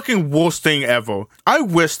the fucking worst thing ever. I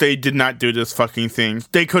wish they did not do this fucking thing.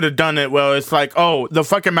 They could have done it well. It's like, oh, the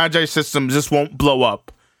fucking Magi system just won't blow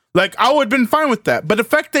up. Like, I would have been fine with that. But the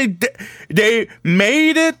fact they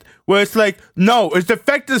made it where it's like, no, it's the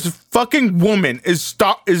fact this fucking woman is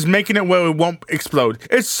making it where it won't explode.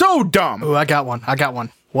 It's so dumb. Oh, I got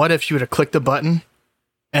one. What if she would have clicked the button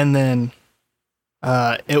and then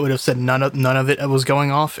it would have said none of it was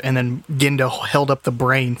going off, and then Gendo held up the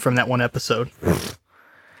brain from that one episode.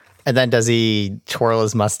 And then does he twirl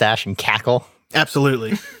his mustache and cackle?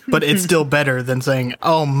 Absolutely. But it's still better than saying,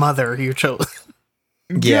 oh, mother, you chose.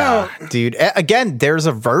 Yeah, dude. Again, there's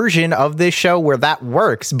a version of this show where that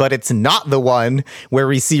works, but it's not the one where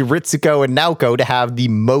we see Ritsuko and Naoko to have the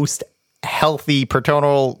most healthy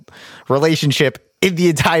paternal relationship in the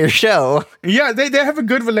entire show. Yeah, they have a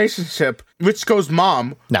good relationship. Ritsuko's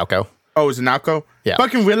mom. Naoko. Oh, is it Naoko? Yeah.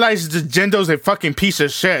 Fucking realizes that Gendo's a fucking piece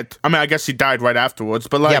of shit. I mean, I guess he died right afterwards,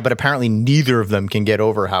 but like... Yeah, but apparently neither of them can get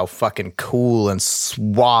over how fucking cool and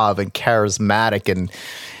suave and charismatic and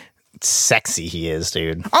sexy he is,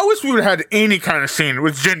 dude. I wish we would have had any kind of scene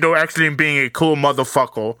with Gendo actually being a cool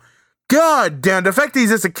motherfucker. God damn, the fact that he's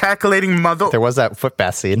just a calculating mother... There was that foot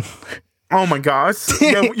bath scene. Oh my gosh.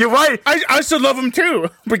 Yeah, you're right. I should love him too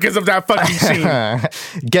because of that fucking scene.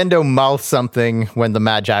 Gendo mouths something when the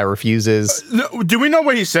Magi refuses. Do we know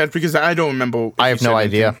what he said? Because I don't remember. I have no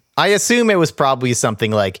idea. Anything. I assume it was probably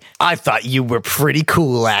something like, I thought you were pretty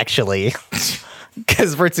cool, actually.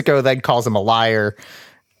 Because Ritsuko then calls him a liar,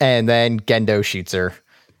 and then Gendo shoots her.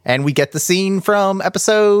 And we get the scene from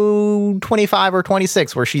episode 25 or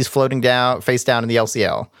 26 where she's floating down, face down in the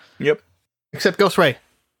LCL. Yep. Except Ghost Ray.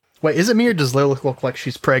 Wait, is it me or does Lilith look like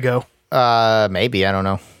she's prego? Maybe, I don't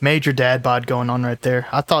know. Major dad bod going on right there.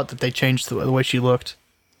 I thought that they changed the way she looked.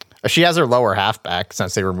 She has her lower half back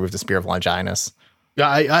since they removed the Spear of Longinus. Yeah,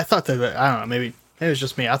 I thought that, I don't know, maybe it was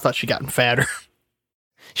just me. I thought she gotten fatter.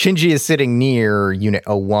 Shinji is sitting near Unit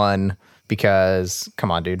 01 because,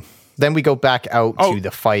 come on, dude. Then we go back out to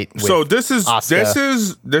the fight with So this is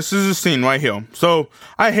Asuka. this is a scene right here. So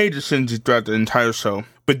I hated Shinji throughout the entire show,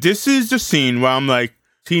 but this is the scene where I'm like,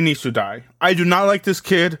 he needs to die. I do not like this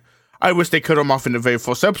kid. I wish they cut him off in the very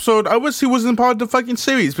first episode. I wish he wasn't part of the fucking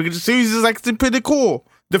series because the series is actually pretty cool.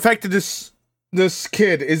 The fact that this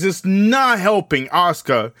kid is just not helping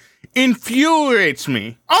Asuka infuriates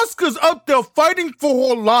me. Asuka's up there fighting for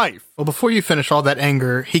her life. Well, before you finish all that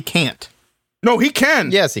anger, he can't. No, he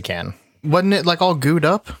can. Yes, he can. Wasn't it like all gooed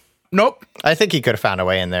up? Nope. I think he could have found a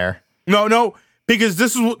way in there. No, because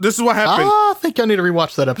this is what happened. I think I need to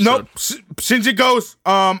rewatch that episode. Nope. Shinji goes,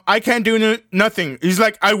 I can't do nothing. He's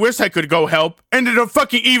like, I wish I could go help. And then the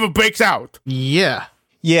fucking Eva breaks out. Yeah.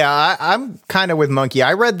 Yeah, I'm kind of with Monkey.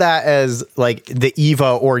 I read that as like the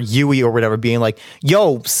Eva or Yui or whatever being like,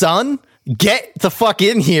 yo, son, get the fuck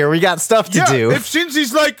in here. We got stuff to do. If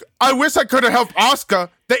Shinji's like, I wish I could have helped Asuka,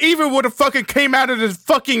 the Eva would have fucking came out of this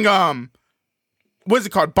fucking, what's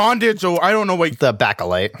it called? Bondage or I don't know what. The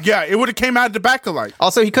Bakelite. Yeah, it would have came out of the Bakelite.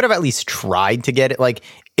 Also, he could have at least tried to get it. Like,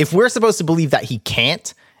 if we're supposed to believe that he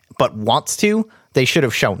can't, but wants to, they should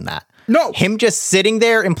have shown that. No. Him just sitting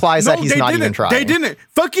there implies that he's not even trying. They didn't.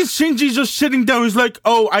 Fucking Shinji's just sitting down. He's like,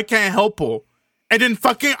 oh, I can't help her. And then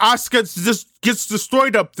fucking Asuka just gets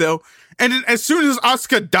destroyed up there. And then as soon as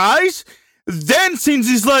Asuka dies, then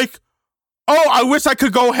Shinji's like, oh, I wish I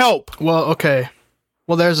could go help. Well, okay.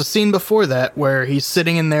 Well, there's a scene before that where he's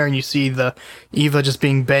sitting in there and you see the Eva just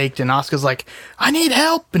being baked and Asuka's like, I need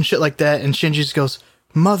help and shit like that. And Shinji just goes,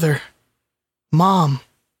 Mother, Mom.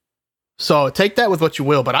 So take that with what you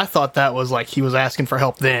will, but I thought that was like he was asking for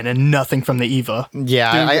help then and nothing from the Eva.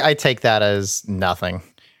 Yeah, I take that as nothing.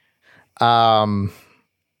 The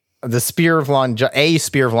Spear of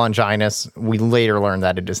Longinus, we later learned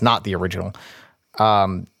that it is not the original.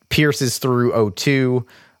 Pierces through O2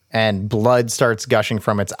 and blood starts gushing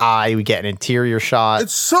from its eye. We get an interior shot.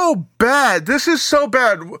 It's so bad. This is so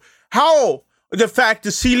bad. How the fact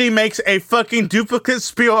that Sealy makes a fucking duplicate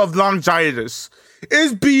Spear of Longinus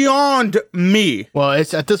is beyond me. Well,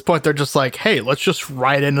 it's at this point they're just like, hey, let's just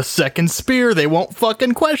write in a second spear. They won't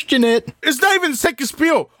fucking question it. It's not even a second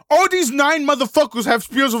spear. All these 9 motherfuckers have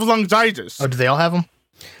Spears of Longinus. Oh, do they all have them?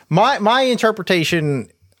 My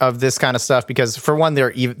interpretation of this kind of stuff, because for one,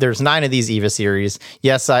 there's 9 of these Eva series.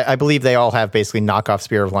 Yes, I believe they all have basically knockoff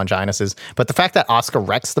Spear of Longinuses, but the fact that Asuka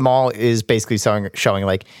wrecks them all is basically showing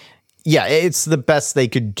like, yeah, it's the best they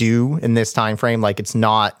could do in this time frame. Like, it's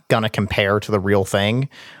not gonna compare to the real thing,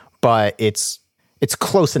 but it's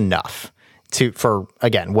close enough for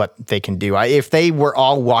again what they can do. If they were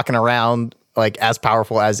all walking around like as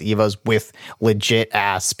powerful as Evas with legit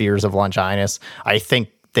ass Spears of Longinus, I think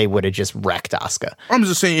they would have just wrecked Asuka. I'm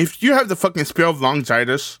just saying, if you have the fucking Spear of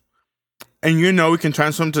Longinus, and you know we can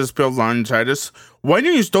transform to the Spear of Longinus, why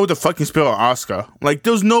didn't you throw the fucking Spear of Asuka? Like,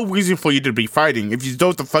 there's no reason for you to be fighting if you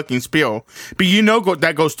throw the fucking Spear. But you know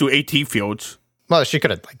that goes to AT fields. Well, she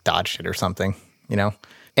could have like dodged it or something, you know?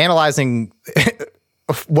 Analyzing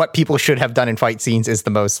what people should have done in fight scenes is the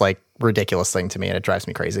most like ridiculous thing to me, and it drives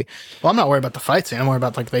me crazy. Well, I'm not worried about the fight scene. I'm worried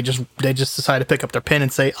about like they just decide to pick up their pen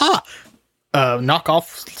and say, knock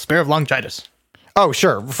off Spear of Longinus. Oh,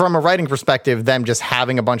 sure. From a writing perspective, them just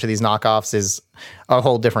having a bunch of these knockoffs is a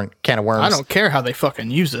whole different can of worms. I don't care how they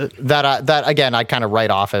fucking use it. That again, I kind of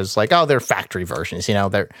write off as like, oh, they're factory versions. You know,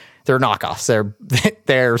 they're knockoffs.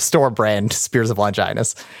 They're store brand Spears of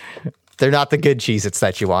Longinus. They're not the good Cheez-Its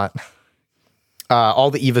that you want.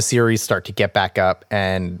 All the Eva series start to get back up,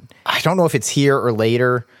 and I don't know if it's here or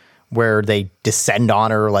later where they descend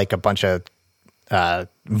on her like a bunch of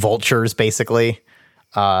vultures, basically.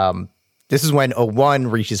 This is when 01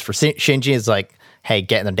 reaches for Shinji. Is like, hey,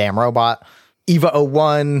 get in the damn robot. Eva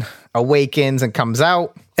 01 awakens and comes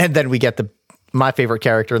out. And then we get my favorite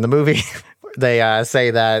character in the movie. They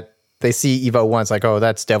say that they see Eva 01. It's like, oh,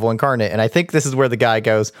 that's Devil Incarnate. And I think this is where the guy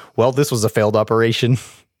goes, well, this was a failed operation.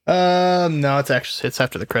 No, it's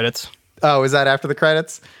after the credits. Oh, is that after the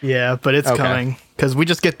credits? Yeah, but it's coming. Because we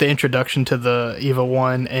just get the introduction to the Eva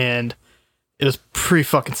 1, and it was pretty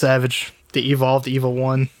fucking savage. The Evolved Eva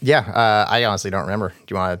 1. Yeah, I honestly don't remember. Do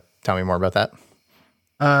you want to tell me more about that?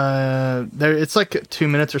 It's like 2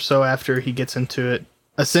 minutes or so after he gets into it.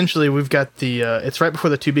 Essentially, we've got it's right before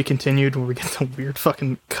the To Be Continued where we get the weird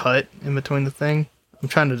fucking cut in between the thing. I'm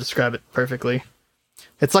trying to describe it perfectly.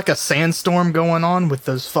 It's like a sandstorm going on with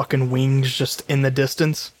those fucking wings just in the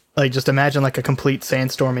distance. Like, just imagine like a complete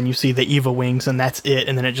sandstorm and you see the Eva wings and that's it.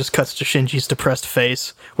 And then it just cuts to Shinji's depressed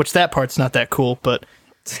face, which that part's not that cool, but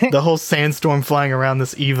the whole sandstorm flying around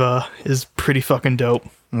this Eva is pretty fucking dope.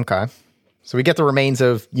 Okay. So we get the remains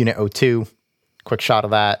of Unit 02. Quick shot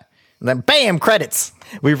of that. And then bam, credits.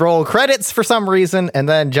 We roll credits for some reason and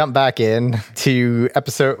then jump back in to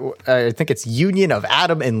episode, I think it's Union of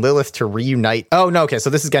Adam and Lilith to reunite. Oh, no. Okay. So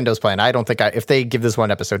this is Gendo's plan. I don't think if they give this one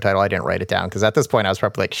episode title, I didn't write it down because at this point I was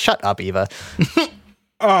probably like, shut up, Eva.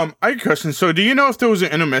 I have a question. So do you know if there was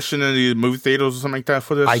an intermission in the movie theaters or something like that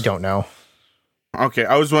for this? I don't know. Okay.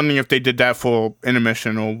 I was wondering if they did that for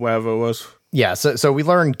intermission or whatever it was. Yeah, so we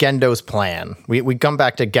learned Gendo's plan. We come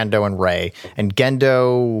back to Gendo and Rei, and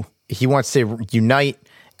Gendo, he wants to unite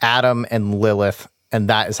Adam and Lilith, and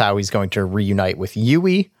that is how he's going to reunite with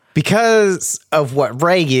Yui. Because of what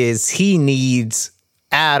Rei is, he needs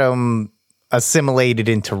Adam assimilated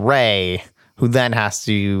into Rei, who then has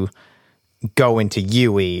to go into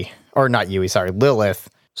Yui, or not Yui, sorry, Lilith.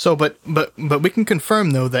 So, but we can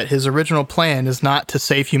confirm, though, that his original plan is not to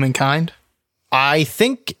save humankind? I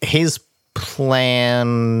think his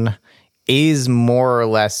plan is more or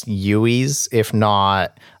less Yui's, if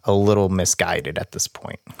not a little misguided at this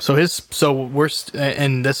point.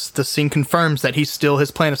 And the scene confirms that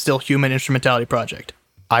his plan is still Human Instrumentality Project.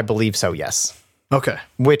 I believe so, yes. Okay.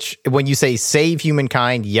 Which, when you say save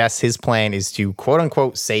humankind, yes, his plan is to quote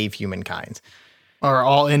unquote save humankind. Are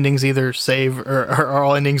all endings either save or are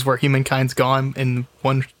all endings where humankind's gone in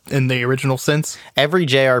the original sense? Every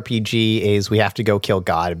JRPG is we have to go kill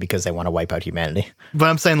God because they want to wipe out humanity. But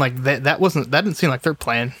I'm saying like that didn't seem like their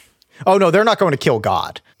plan. Oh no, they're not going to kill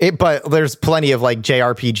God. But there's plenty of like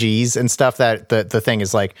JRPGs and stuff that the thing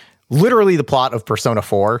is like literally the plot of Persona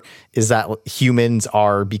 4 is that humans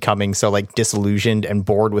are becoming so like disillusioned and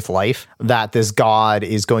bored with life that this god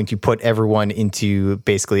is going to put everyone into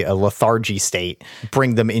basically a lethargy state,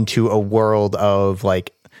 bring them into a world of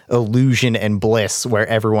like illusion and bliss where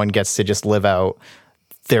everyone gets to just live out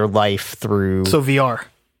their life through. So VR.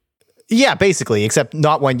 Yeah, basically, except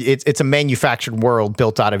not when it's a manufactured world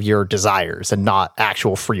built out of your desires and not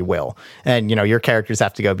actual free will. And, you know, your characters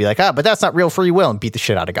have to go be like, but that's not real free will and beat the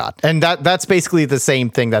shit out of God. And that's basically the same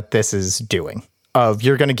thing that this is doing. Of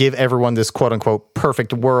you're going to give everyone this quote unquote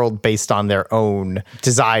perfect world based on their own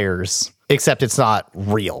desires, except it's not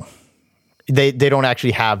real. They don't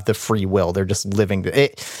actually have the free will. They're just living.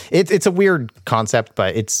 It's a weird concept,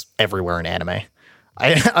 but it's everywhere in anime.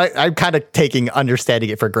 I'm kind of understanding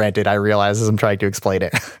it for granted, I realize, as I'm trying to explain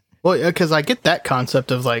it. Well, because I get that concept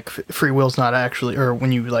of like free will's not actually, or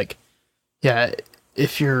when you like, yeah,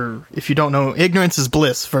 if you don't know, ignorance is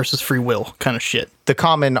bliss versus free will kind of shit. The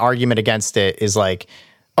common argument against it is like,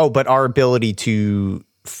 oh, but our ability to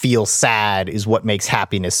feel sad is what makes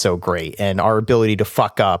happiness so great. And our ability to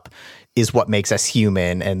fuck up is what makes us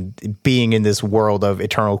human. And being in this world of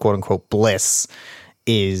eternal quote unquote bliss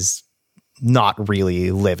is not really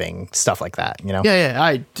living, stuff like that, you know? Yeah,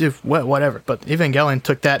 I do, whatever. But Evangelion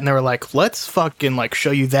took that and they were like, let's fucking like show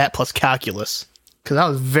you that plus calculus. Because I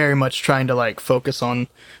was very much trying to like focus on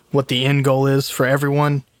what the end goal is for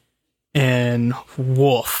everyone. And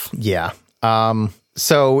woof. Yeah.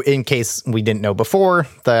 So in case we didn't know before,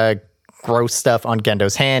 the gross stuff on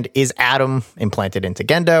Gendo's hand is Adam implanted into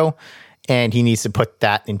Gendo, and he needs to put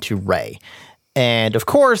that into Rei. And of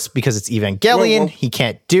course, because it's Evangelion, he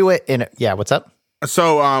can't do it. Yeah, what's up?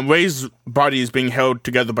 So Rei's body is being held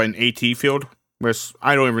together by an AT field. Which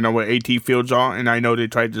I don't even know what AT fields are, and I know they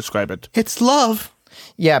tried to describe it. It's love.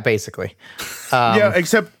 Yeah, basically. Yeah,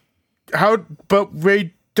 except but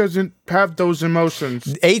Rei doesn't have those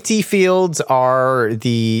emotions. AT fields are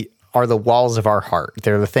the walls of our heart.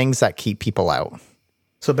 They're the things that keep people out.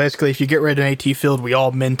 So basically, if you get rid of an AT field, we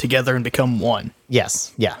all mend together and become one.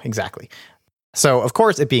 Yes. Yeah, exactly. So, of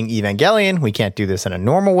course, it being Evangelion, we can't do this in a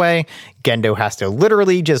normal way. Gendo has to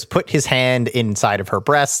literally just put his hand inside of her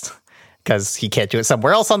breast because he can't do it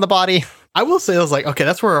somewhere else on the body. I will say, I was like, okay,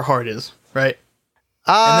 that's where her heart is, right?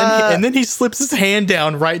 And then he slips his hand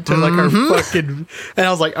down right to like her fucking... And I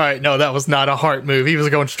was like, all right, no, that was not a heart move. He was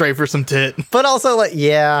going straight for some tit. But also, like,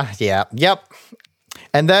 yep.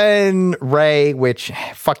 And then Rei, which,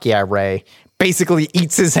 fuck yeah, Rei, basically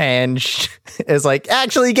eats his hand, is like,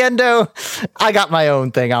 actually, Gendo, I got my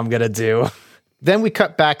own thing I'm gonna do. Then we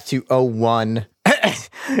cut back to 01,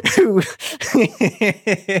 who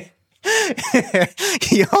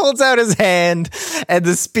he holds out his hand, and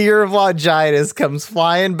the Spear of Longinus comes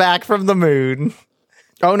flying back from the moon.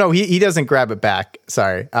 Oh, no, he doesn't grab it back.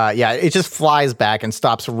 Sorry. Yeah, it just flies back and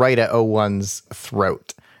stops right at 01's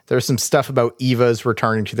throat. There's some stuff about Evas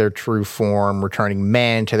returning to their true form, returning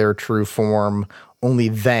man to their true form, only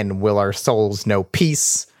then will our souls know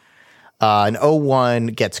peace. And 01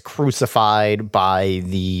 gets crucified by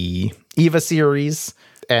the Eva series.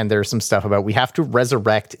 And there's some stuff about we have to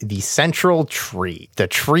resurrect the central tree, the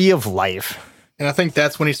tree of life. And I think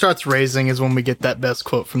that's when he starts raising is when we get that best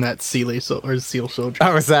quote from that seal soldier.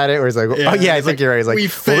 Oh, is that it? Or is like, Yeah, oh yeah, I he's think like, you're right. He's like, "We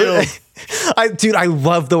failed." Dude, I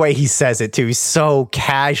love the way he says it too. He's so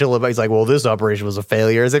casual about. He's like, well, this operation was a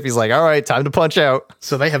failure, as if he's like, all right, time to punch out.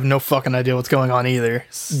 So they have no fucking idea what's going on either.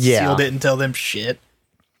 Yeah. Seal didn't tell them shit.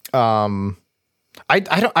 I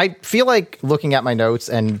feel like looking at my notes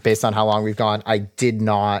and based on how long we've gone, I did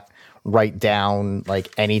not write down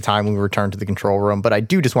like any time we returned to the control room, but I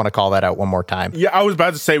do just want to call that out one more time. Yeah, I was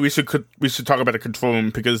about to say we should talk about the control room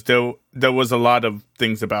because there was a lot of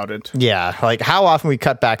things about it. Yeah, like how often we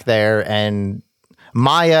cut back there and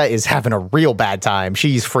Maya is having a real bad time.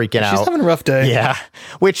 She's freaking out. She's having a rough day. Yeah,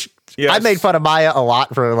 which Yes. I made fun of Maya a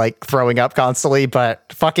lot for like throwing up constantly,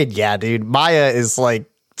 but fucking yeah, dude. Maya is like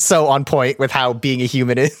so on point with how being a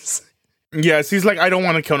human is. Yes, he's like, I don't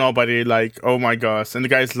want to kill nobody. Like, oh my gosh, and the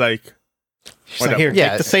guy's like, She's like, whatever. here, Yeah.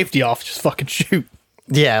 take the safety off. Just fucking shoot.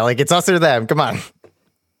 Yeah, like it's us or them. Come on.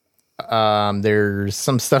 There's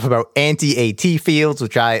some stuff about anti-AT fields,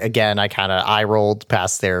 which I kind of eye rolled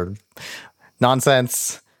past their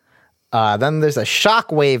nonsense. Then there's a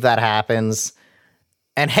shockwave that happens.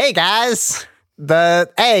 And hey, guys,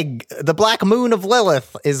 the egg, the black moon of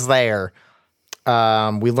Lilith is there.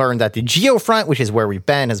 We learned that the geofront, which is where we've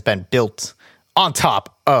been, has been built on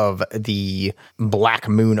top of the black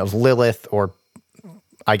moon of Lilith, or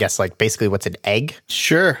I guess like basically what's an egg.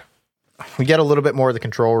 Sure. We get a little bit more of the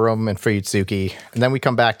control room and Fuyutsuki, and then we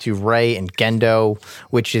come back to Rei and Gendo,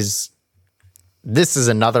 this is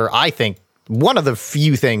another, I think, one of the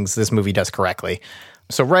few things this movie does correctly.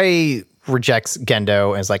 So Rei rejects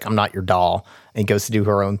Gendo and is like, I'm not your doll, and goes to do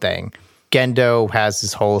her own thing. Gendo has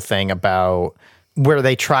this whole thing about where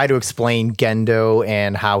they try to explain Gendo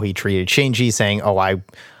and how he treated Shinji, saying, oh, I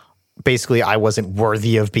wasn't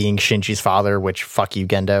worthy of being Shinji's father, which fuck you,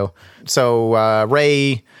 Gendo. So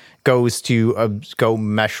Rei goes to go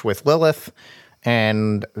mesh with Lilith,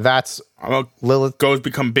 and that's Lilith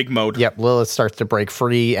become big mode. Yep, Lilith starts to break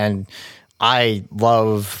free, and I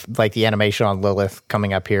love like the animation on Lilith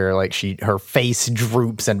coming up here. Like her face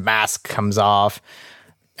droops and mask comes off,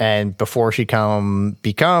 and before she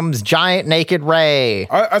becomes giant naked Rei.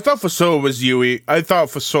 I thought for sure it was Yui. What's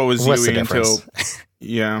the Yui difference?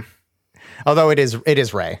 Yeah. Although it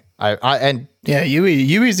is Rei. Yeah,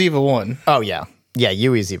 Yui's Eva 1. Oh yeah,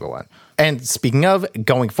 Yui's Eva 1. And speaking of,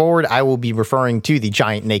 going forward, I will be referring to the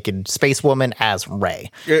giant naked space woman as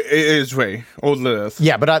Rei. It is Rei, old Lilith.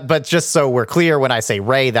 Yeah, but just so we're clear, when I say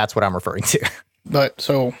Rei, that's what I'm referring to. But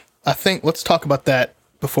so I think let's talk about that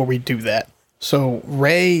before we do that. So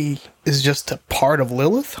Rei is just a part of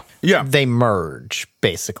Lilith? Yeah. They merge,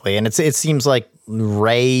 basically. And it seems like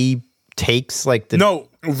Rei takes like the... No,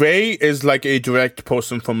 Rei is like a direct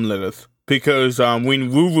person from Lilith. Because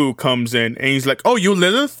when Wu comes in and he's like, oh, you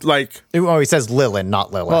Lilith? Like... Oh, he says Lilin,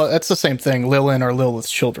 not Lilith. Well, that's the same thing. Lilin are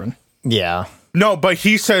Lilith's children. Yeah. No, but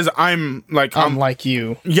he says I'm like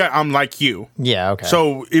you. Yeah, I'm like you. Yeah, okay.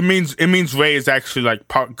 So it means Rei is actually like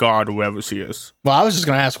part god or whatever she is. Well, I was just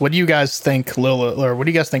gonna ask, what do you guys think Lilith, or what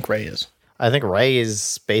do you guys think Rei is? I think Rei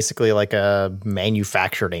is basically like a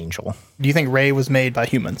manufactured angel. Do you think Rei was made by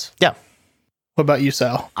humans? Yeah. What about you,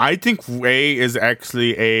 Sal? I think Rei is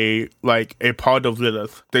actually a part of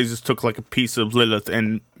Lilith. They just took like a piece of Lilith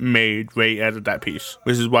and made Rei out of that piece,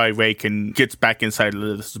 which is why Rei gets back inside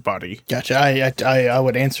Lilith's body. Gotcha. I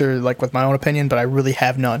would answer like with my own opinion, but I really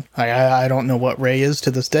have none. I don't know what Rei is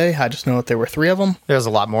to this day. I just know that there were 3 of them. There's a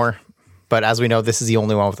lot more. But as we know, this is the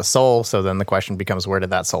only one with a soul. So then the question becomes, where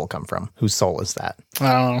did that soul come from? Whose soul is that?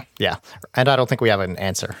 I don't know. Yeah. And I don't think we have an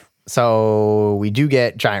answer. So we do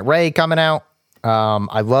get Giant Rei coming out.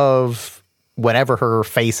 I love whenever her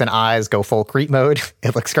face and eyes go full creep mode.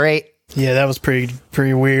 It looks great. Yeah, that was pretty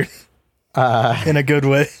weird. In a good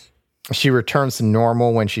way. She returns to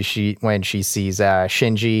normal when she sees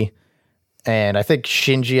Shinji, and I think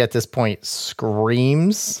Shinji at this point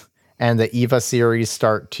screams, and the Eva series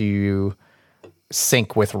start to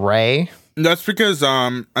sync with Rei. That's because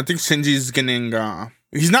I think Shinji's getting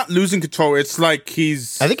he's not losing control. It's like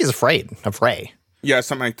I think he's afraid of Rei. Yeah,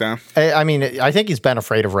 something like that. I mean, I think he's been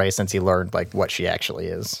afraid of Rei since he learned like what she actually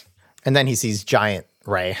is. And then he sees giant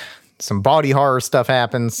Rei. Some body horror stuff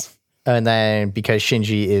happens. And then because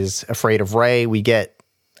Shinji is afraid of Rei, we get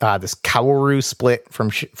this Kaworu split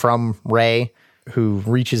from Rei, who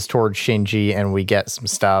reaches towards Shinji, and we get some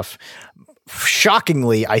stuff.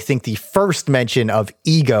 Shockingly, I think the first mention of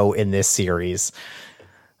ego in this series.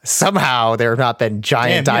 somehow there have not been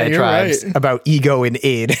giant Damn, yeah, you're diatribes right. about ego and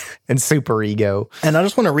id and super ego. And I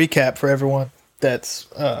just want to recap for everyone that's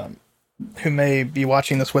who may be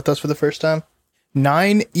watching this with us for the first time.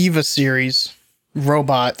 9 Eva series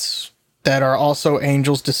robots that are also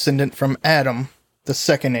angels descendant from Adam, the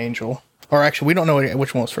second angel. Or actually, we don't know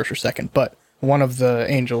which one was first or second, but one of the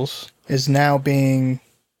angels is now being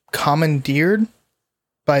commandeered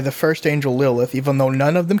by the first angel Lilith, even though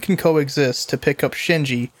none of them can coexist, to pick up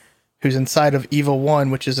Shinji, who's inside of Eva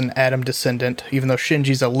 1, which is an Adam descendant, even though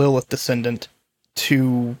Shinji's a Lilith descendant,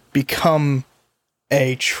 to become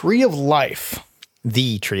a tree of life.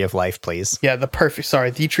 The tree of life, please. Yeah, the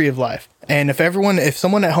tree of life. And if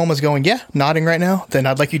someone at home is going, yeah, nodding right now, then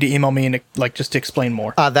I'd like you to email me and just to explain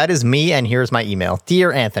more. That is me, and here's my email.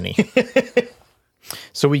 Dear Anthony.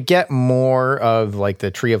 So we get more of like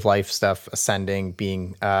the tree of life stuff ascending,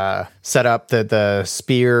 being set up. The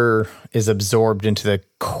spear is absorbed into the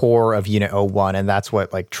core of Unit 01, and that's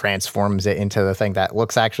what like transforms it into the thing that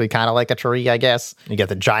looks actually kind of like a tree, I guess. You get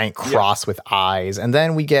the giant cross with eyes, and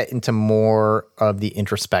then we get into more of the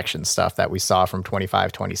introspection stuff that we saw from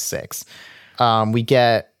 25-26. We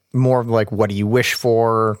get more of like, what do you wish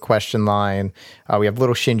for? Question line. We have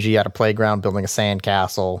little Shinji at a playground building a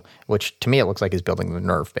sandcastle, which to me it looks like he's building the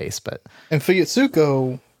nerve base. But And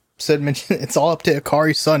Fuyutsuko mentioned it's all up to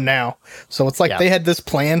Akari's son now. So it's like they had this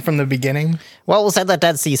plan from the beginning. well, we'll say the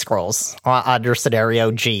Dead Sea Scrolls under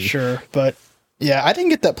scenario G. Sure, but yeah, I didn't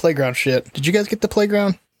get that playground shit. Did you guys get the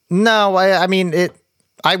playground? No, I mean it.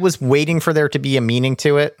 I was waiting for there to be a meaning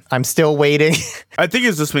to it. I'm still waiting. I think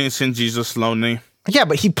it's just means Shinji's just lonely. Yeah,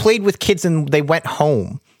 but he played with kids and they went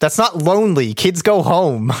home. That's not lonely. Kids go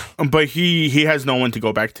home. But he has no one to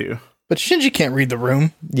go back to. But Shinji can't read the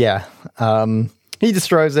room. Yeah. He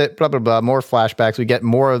destroys it, blah, blah, blah. More flashbacks. We get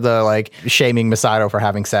more of the, like, shaming Masato for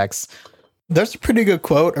having sex. There's a pretty good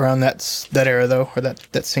quote around that era, though, or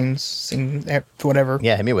that scene, whatever.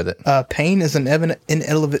 Yeah, hit me with it. Pain is an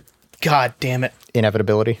inevitable... God damn it.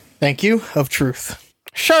 Inevitability. Thank you, of truth.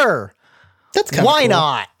 Sure. That's kind of Why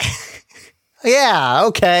not? Yeah,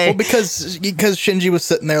 okay. Well, because Shinji was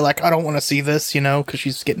sitting there like, I don't want to see this, because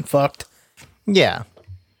she's getting fucked. Yeah.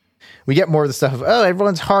 We get more of the stuff of,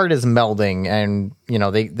 everyone's heart is melding, and,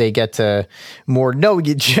 they get to more knowing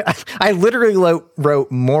each I literally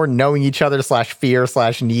wrote more knowing each other /fear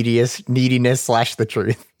 /neediness / the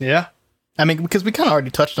truth. Yeah. I mean, because we kind of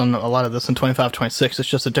already touched on a lot of this in 25-26. It's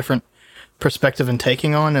just a different perspective and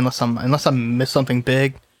taking on, unless I miss something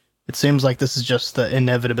big. It seems like this is just the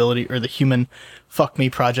inevitability or the human fuck me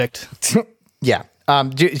project. Yeah.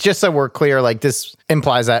 Just so we're clear, like this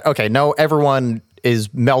implies that, okay, no, everyone is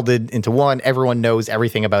melded into one. Everyone knows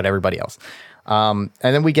everything about everybody else. And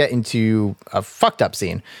then we get into a fucked up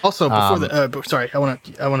scene. Also, before sorry, I want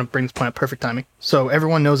to bring this point up. Perfect timing. So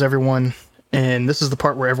everyone knows everyone, and this is the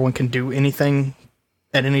part where everyone can do anything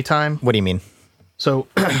at any time. What do you mean? So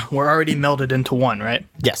we're already melded into one, right?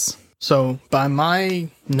 Yes. So, by my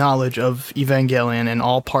knowledge of Evangelion and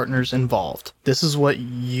all partners involved, this is what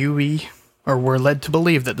Yui, or we're led to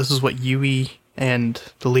believe that this is what Yui and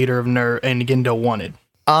the leader of and Gendo wanted.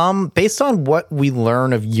 Based on what we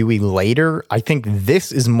learn of Yui later, I think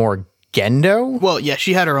this is more Gendo. Well, yeah,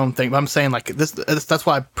 she had her own thing, but I'm saying like this. That's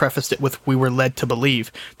why I prefaced it with we were led to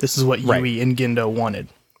believe this is what Yui and Gendo wanted.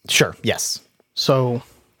 Sure. Yes. So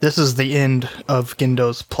this is the end of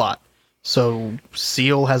Gendo's plot. So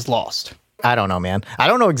Seal has lost. I don't know, man. I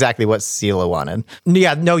don't know exactly what Sela wanted.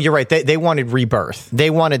 Yeah, no, you're right. They wanted rebirth.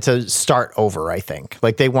 They wanted to start over, I think.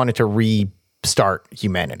 Like, they wanted to restart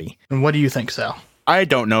humanity. And what do you think, Sal? I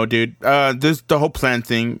don't know, dude. The whole plan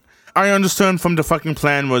thing. I understand from the fucking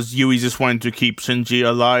plan was Yui just wanted to keep Shinji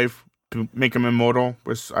alive to make him immortal,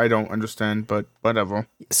 which I don't understand, but whatever.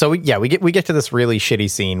 So, yeah, we get to this really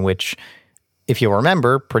shitty scene, which, if you'll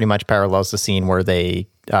remember, pretty much parallels the scene where they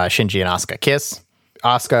Shinji and Asuka kiss.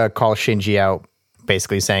 Asuka calls Shinji out,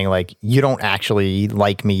 basically saying, like, you don't actually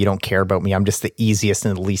like me, you don't care about me, I'm just the easiest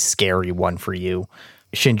and the least scary one for you.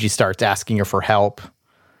 Shinji starts asking her for help,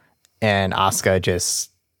 and Asuka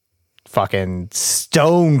just fucking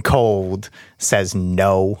stone cold says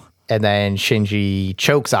no. And then Shinji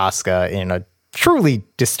chokes Asuka in a truly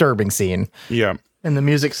disturbing scene. Yeah. And the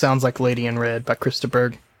music sounds like Lady in Red by Krista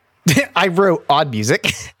Berg. I wrote odd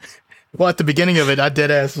music. Well, at the beginning of it, I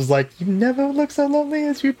deadass was like, you never look so lonely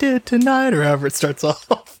as you did tonight, or however it starts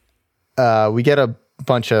off. We get a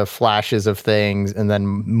bunch of flashes of things and then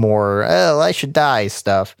more, I should die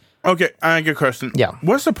stuff. Okay, I get a question. Yeah.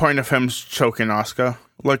 What's the point of him choking Asuka?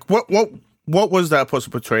 Like, what was that supposed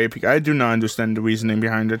to portray? Because I do not understand the reasoning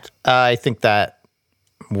behind it. I think that,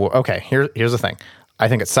 okay, here's the thing. I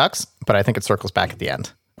think it sucks, but I think it circles back at the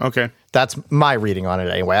end. Okay. That's my reading on it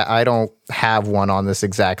anyway. I don't have one on this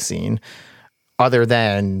exact scene, other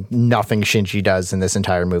than nothing Shinji does in this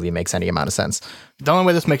entire movie makes any amount of sense. The only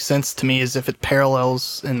way this makes sense to me is if it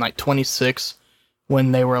parallels in like 26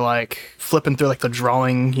 when they were like flipping through like the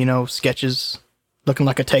drawing, sketches, looking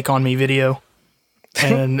like a Take On Me video.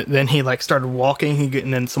 And then he like started walking,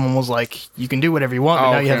 and then someone was like, you can do whatever you want,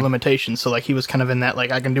 but now you have limitations. So like he was kind of in that,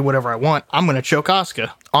 like, I can do whatever I want. I'm going to choke Asuka.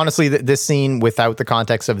 Honestly, this scene without the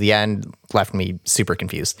context of the end left me super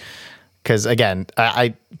confused. Because again,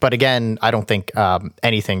 I don't think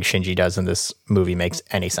anything Shinji does in this movie makes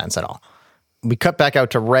any sense at all. We cut back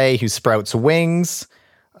out to Rei, who sprouts wings.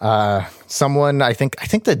 Someone, I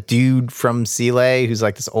think the dude from Seele, who's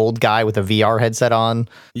like this old guy with a VR headset on,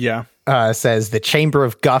 says the Chamber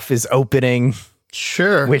of Guff is opening.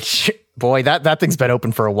 Sure. Which, boy, that thing's been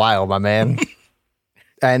open for a while, my man.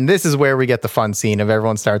 And this is where we get the fun scene of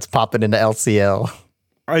everyone starts popping into LCL.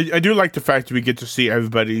 I do like the fact that we get to see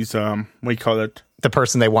everybody's, what do you call it? The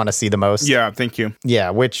person they want to see the most. Yeah, thank you. Yeah,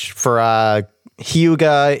 which for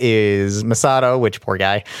Hyuga is Masato, which poor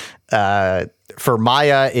guy. For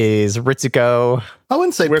Maya is Ritsuko. I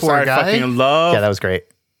wouldn't say Which poor I guy. fucking love. Yeah, that was great.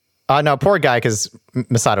 No, poor guy, because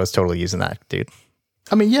Masato's totally using that, dude.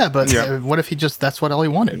 I mean, yeah, but what if that's what all he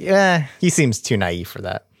wanted? Yeah, he seems too naive for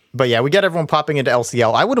that. But yeah, we get everyone popping into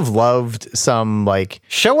LCL. I would have loved some, like,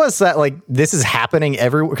 show us that, like, this is happening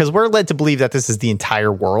everywhere, because we're led to believe that this is the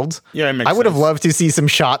entire world. Yeah, it makes I would have sense. loved to see some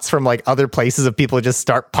shots from, like, other places of people just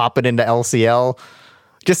start popping into LCL,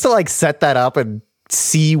 just to, like, set that up and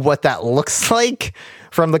see what that looks like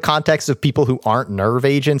from the context of people who aren't nerve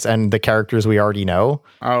agents and the characters we already know.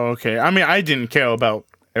 Oh, okay. I mean, I didn't care about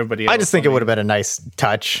everybody else. I just think it would have been a nice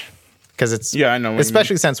touch. Because it's, I know what you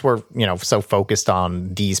especially since we're, so focused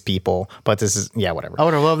on these people. But this is, whatever. I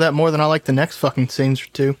would have loved that more than I like the next fucking scenes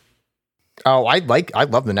too. Oh, I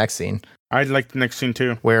love the next scene I'd like the next scene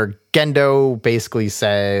too. where Gendo basically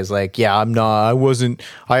says, like, I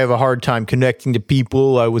have a hard time connecting to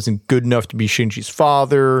people. I wasn't good enough to be Shinji's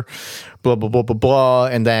father, blah, blah, blah, blah, blah.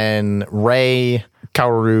 And then Rei,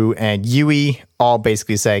 Kaoru, and Yui all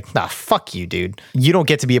basically say, nah, fuck you, dude. You don't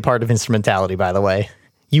get to be a part of Instrumentality, by the way.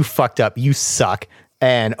 You fucked up. You suck.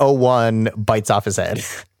 And 01 bites off his head.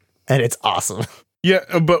 And it's awesome.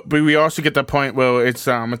 Yeah, but we also get the point where it's,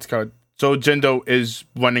 what's it called? So Gendo is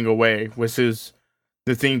running away, which is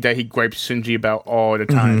the thing that he gripes Shinji about all the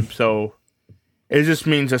time. So it just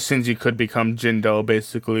means that Shinji could become Gendo,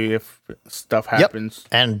 basically, if stuff happens. Yep.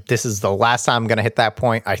 And this is the last time I'm going to hit that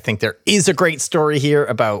point. I think there is a great story here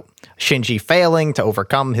about Shinji failing to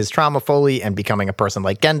overcome his trauma fully and becoming a person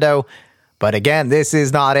like Gendo. But again, this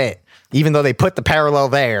is not it. Even though they put the parallel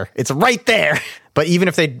there, it's right there. But even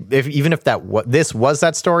if this was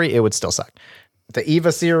that story, it would still suck. The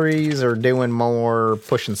Eva series are doing more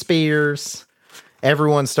pushing spears.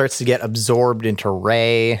 Everyone starts to get absorbed into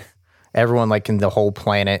Rei. Everyone, like, in the whole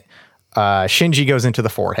planet. Shinji goes into the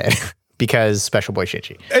forehead because Special Boy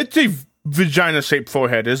Shinji. It's a vagina-shaped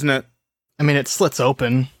forehead, isn't it? I mean, it slits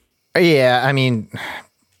open. Yeah, I mean,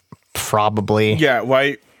 probably. Yeah,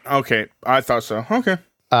 right. Okay, I thought so. Okay.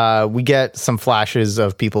 We get some flashes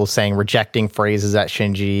of people rejecting phrases at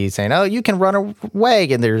Shinji, saying, oh, you can run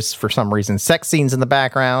away. And there's, for some reason, sex scenes in the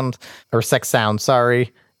background, or sex sounds,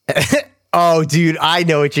 sorry. Oh, dude, I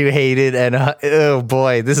know what you hated. And oh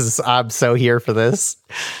boy, I'm so here for this.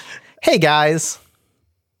 Hey guys,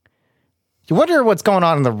 you wonder what's going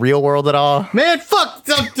on in the real world at all? Man, fuck,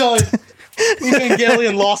 I'm done.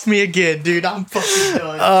 Evangelion lost me again, dude. I'm fucking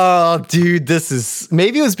done. Oh, dude,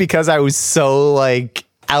 maybe it was because I was so, like,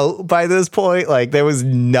 out by this point. Like, there was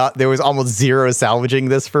almost zero salvaging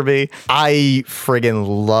this for me. I friggin'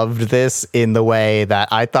 loved this in the way that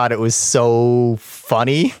I thought it was so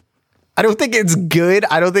funny. I don't think it's good.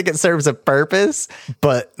 I don't think it serves a purpose,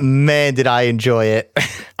 but man, did I enjoy it.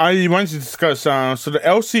 I wanted to discuss, so the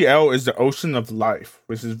LCL is the ocean of life,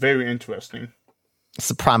 which is very interesting. It's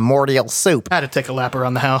a primordial soup. I had to take a lap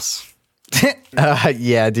around the house.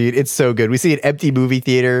 Yeah, dude, it's so good. We see an empty movie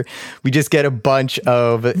theater. We just get a bunch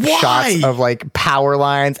of shots of, like, power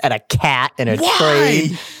lines and a cat and a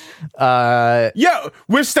train. Yeah,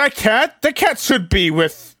 with that cat, the cat should be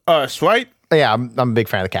with us, right? Yeah, I'm a big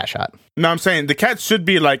fan of the cat shot. No, I'm saying the cat should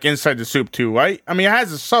be, like, inside the soup too, right? I mean, it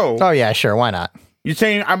has a soul. Oh yeah, sure, why not? You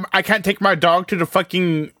saying I can't take my dog to the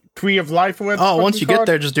fucking tree of life or whatever? Oh, once you get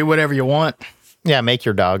there, just do whatever you want. Yeah, make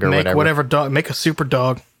your dog or Make whatever. whatever dog. Make a super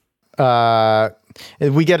dog.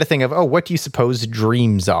 We get a thing of, oh, what do you suppose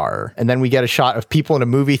dreams are? And then we get a shot of people in a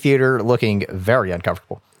movie theater looking very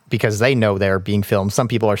uncomfortable. because they know they're being filmed. Some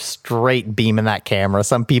people are straight beaming that camera.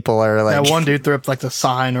 Some people are like... That one dude threw up like the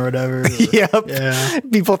sign or whatever. Yep. Yeah.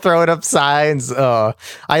 People throwing up signs. I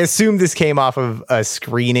assume this came off of a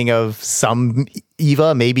screening of some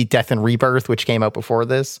Eva, maybe Death and Rebirth, which came out before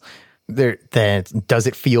this. Then does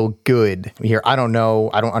it feel good here? I don't know.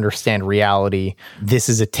 I don't understand reality. This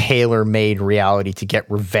is a tailor-made reality to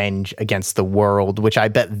get revenge against the world, which I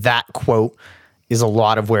bet that quote is a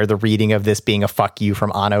lot of where the reading of this being a fuck you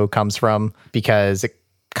from Ano comes from, because it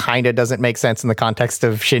kind of doesn't make sense in the context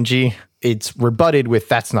of Shinji. It's rebutted with,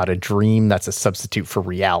 that's not a dream, that's a substitute for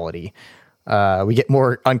reality. We get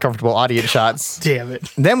more uncomfortable audience shots. Damn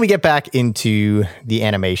it. Then we get back into the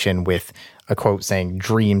animation with a quote saying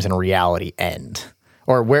dreams and reality end.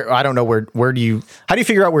 Or where, I don't know, how do you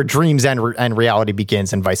figure out where dreams end and reality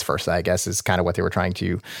begins, and vice versa, I guess, is kind of what they were trying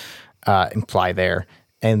to imply there.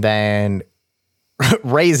 And then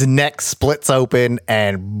Ray's neck splits open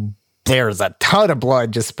and there's a ton of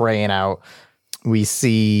blood just spraying out. We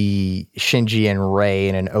see Shinji and Ray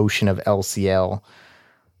in an ocean of LCL.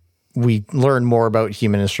 We learn more about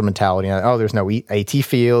human instrumentality. Oh, there's no AT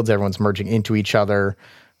fields. Everyone's merging into each other.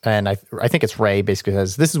 And I think it's Ray basically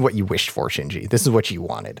says, this is what you wished for, Shinji. This is what you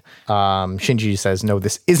wanted. Shinji says, no,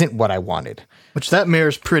 this isn't what I wanted. Which that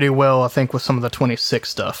mirrors pretty well, I think, with some of the 26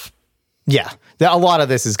 stuff. Yeah, a lot of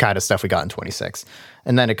this is kind of stuff we got in 26.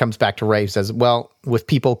 And then it comes back to Ray, who says, well, with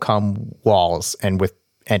people come walls and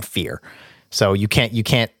fear. So you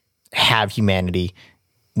can't have humanity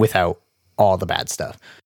without all the bad stuff.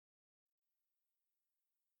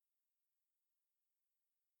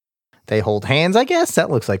 They hold hands, I guess. That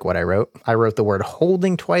looks like what I wrote. I wrote the word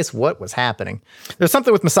holding twice. What was happening? There's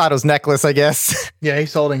something with Misato's necklace, I guess. Yeah,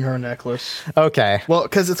 he's holding her necklace. Okay. Well,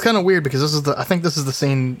 because it's kind of weird, because I think this is the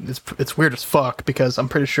scene, it's weird as fuck, because I'm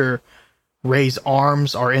pretty sure Ray's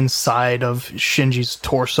arms are inside of Shinji's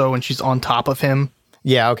torso and she's on top of him.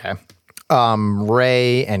 Yeah, okay.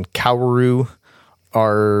 Ray and Kaoru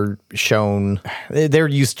are shown, they're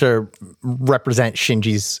used to represent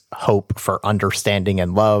Shinji's hope for understanding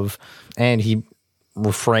and love, and he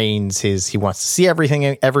refrains he wants to see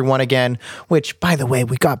everyone again, which, by the way,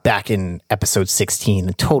 we got back in episode 16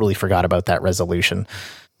 and totally forgot about that resolution.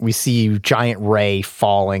 We see giant Ray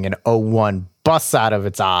falling and O1 busts out of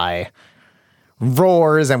its eye,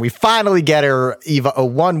 roars, and we finally get her Eva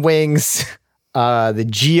 01 wings. The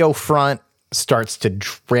Geo front starts to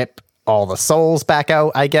drip all the souls back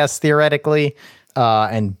out, I guess, theoretically,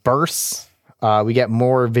 and bursts. We get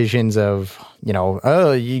more visions of,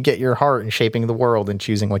 you get your heart in shaping the world and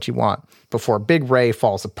choosing what you want. Before Big Ray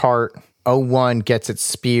falls apart, 01 gets its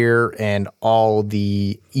spear and all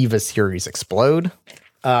the Eva series explode.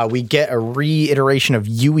 We get a reiteration of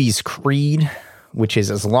Yui's creed, which is,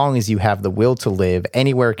 as long as you have the will to live,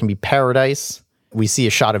 anywhere can be paradise. We see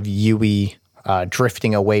a shot of Yui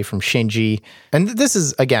drifting away from Shinji. And this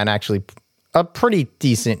is, again, actually a pretty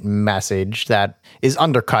decent message that is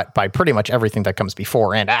undercut by pretty much everything that comes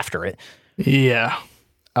before and after it. Yeah.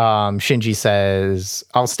 Shinji says,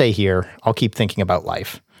 I'll stay here. I'll keep thinking about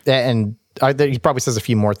life. And he probably says a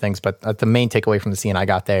few more things, but the main takeaway from the scene I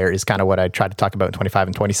got there is kind of what I tried to talk about in 25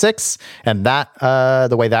 and 26. And that,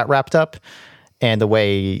 the way that wrapped up, and the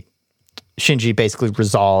way Shinji basically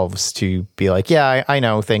resolves to be like, yeah, I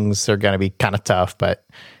know things are going to be kind of tough, but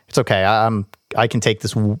it's okay. I can take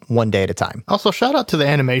this one day at a time. Also, shout out to the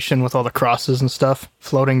animation with all the crosses and stuff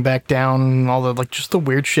floating back down, all the just the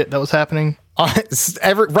weird shit that was happening.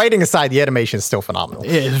 Writing aside, the animation is still phenomenal.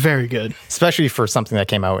 It is very good, especially for something that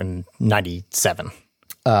came out in 97.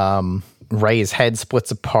 Ray's head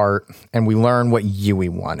splits apart, and we learn what Yui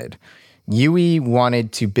wanted. Yui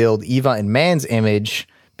wanted to build Eva in man's image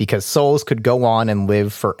because souls could go on and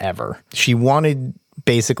live forever. She wanted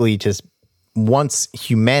basically just, once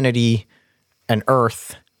humanity and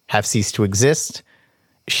Earth have ceased to exist,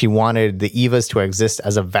 she wanted the Evas to exist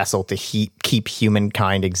as a vessel to keep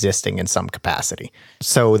humankind existing in some capacity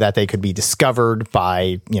so that they could be discovered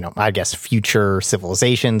by, I guess, future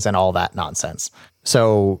civilizations and all that nonsense.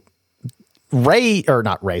 So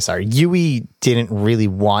Yui didn't really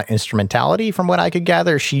want instrumentality from what I could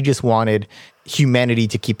gather. She just wanted humanity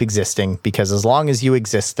to keep existing because as long as you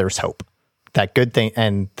exist, there's hope. That good thing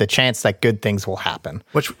and the chance that good things will happen.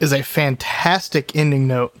 Which is a fantastic ending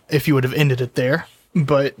note if you would have ended it there.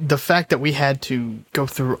 But the fact that we had to go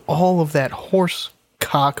through all of that horse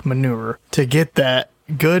cock manure to get that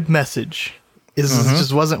good message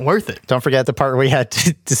just wasn't worth it. Don't forget the part where we had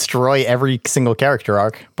to destroy every single character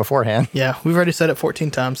arc beforehand. Yeah, we've already said it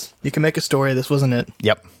 14 times. You can make a story. This wasn't it.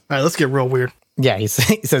 Yep. All right, let's get real weird. Yeah, he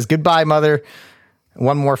says, goodbye, mother.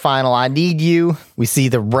 One more final I Need You. We see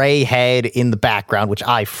the Ray head in the background, which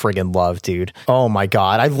I friggin' love, dude. Oh my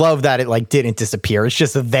God. I love that it like didn't disappear. It's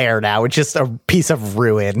just there now. It's just a piece of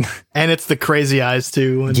ruin. And it's the crazy eyes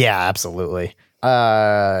too. And Yeah, absolutely. We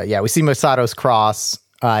see Masato's cross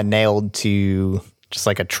nailed to just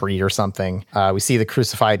like a tree or something. We see the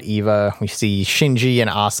crucified Eva. We see Shinji and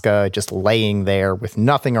Asuka just laying there with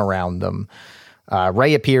nothing around them.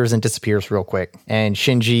 Ray appears and disappears real quick, and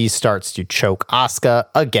Shinji starts to choke Asuka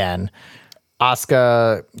again.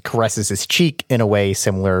 Asuka caresses his cheek in a way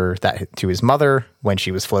similar to his mother when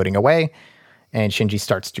she was floating away, and Shinji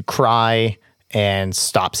starts to cry and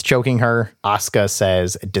stops choking her. Asuka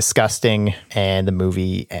says, "Disgusting," and the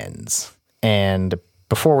movie ends. And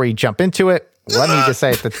before we jump into it, let me just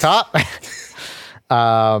say at the top,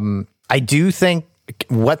 I do think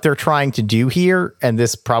what they're trying to do here, and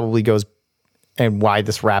this probably goes and why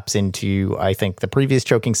this wraps into, I think, the previous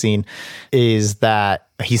choking scene, is that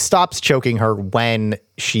he stops choking her when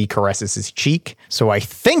she caresses his cheek. So I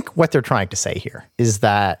think what they're trying to say here is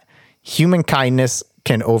that human kindness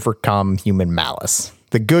can overcome human malice.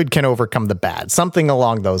 The good can overcome the bad. Something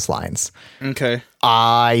along those lines. Okay.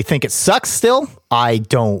 I think it sucks still. I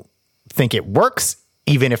don't think it works,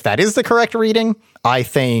 even if that is the correct reading. I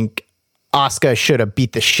think Asuka should have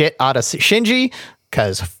beat the shit out of Shinji,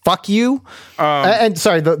 because fuck you. And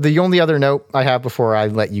sorry, the only other note I have before I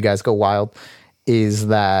let you guys go wild is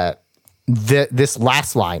that this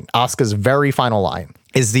last line, Asuka's very final line,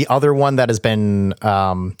 is the other one that has been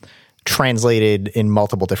translated in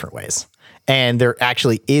multiple different ways. And there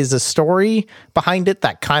actually is a story behind it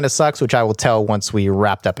that kind of sucks, which I will tell once we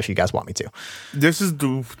wrapped up if you guys want me to. This is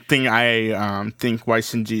the thing I think why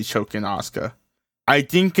Shinji is choking Asuka. I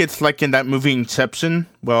think it's like in that movie Inception.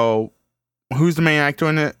 Well, who's the main actor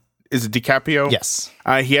in it? Is it DiCaprio? Yes.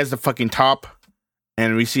 He has the fucking top,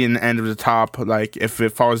 and we see in the end of the top, like if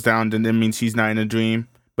it falls down, then it means he's not in a dream.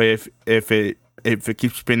 But if it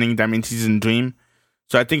keeps spinning, that means he's in a dream.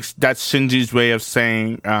 So I think that's Shinji's way of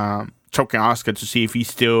saying choking Asuka to see if he's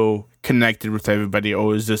still connected with everybody,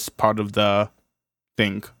 or is this part of the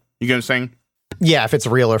thing? You get what I'm saying? Yeah, if it's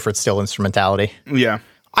real or if it's still instrumentality. Yeah.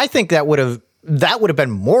 I think that would have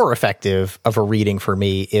been more effective of a reading for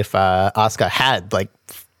me if Asuka had like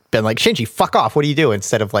been like, Shinji, fuck off, what do you do?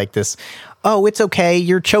 Instead of like this, oh, it's okay,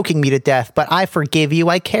 you're choking me to death, but I forgive you,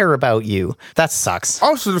 I care about you. That sucks.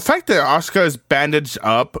 Also, the fact that Asuka is bandaged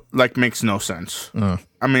up like makes no sense.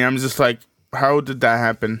 I mean, I'm just like, how did that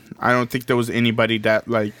happen? I don't think there was anybody that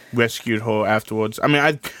like rescued her afterwards. I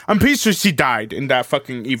mean, I'm pretty sure she died in that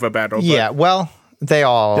fucking Eva battle. Yeah, well, they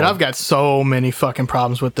all. Dude, I've got so many fucking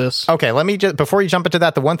problems with this. Okay, let me just, before you jump into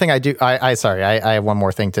that, the one thing I have one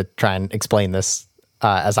more thing to try and explain this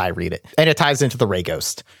as I read it. And it ties into the Ray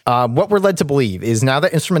Ghost. What we're led to believe is now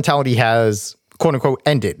that instrumentality has, quote unquote,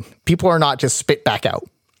 ended, people are not just spit back out.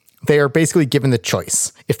 They are basically given the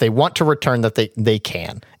choice. If they want to return, that they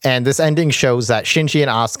can. And this ending shows that Shinji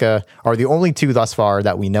and Asuka are the only two thus far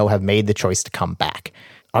that we know have made the choice to come back.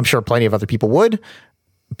 I'm sure plenty of other people would,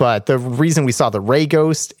 but the reason we saw the Ray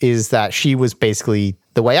Ghost is that she was basically,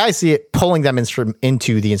 the way I see it, pulling them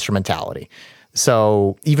into the instrumentality.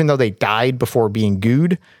 So even though they died before being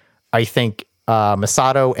gooed, I think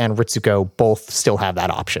Masato and Ritsuko both still have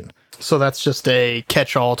that option. So that's just a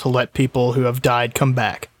catch-all to let people who have died come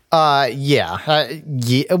back. Yeah.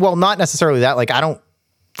 Well, not necessarily that. Like, I don't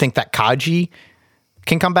think that Kaji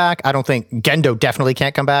can come back. I don't think Gendo definitely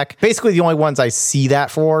can't come back. Basically, the only ones I see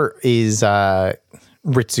that for is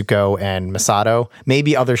Ritsuko and Masato.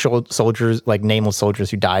 Maybe other soldiers, like nameless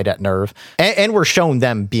soldiers who died at Nerve. And we're shown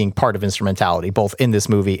them being part of instrumentality, both in this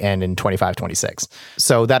movie and in 25-26.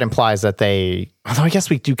 So that implies that although I guess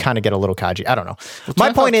we do kind of get a little Kaji. I don't know.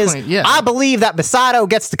 My point is, I believe that Masato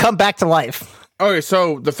gets to come back to life. Okay,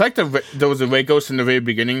 so the fact that there was a Ray Ghost in the very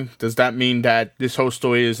beginning, does that mean that this whole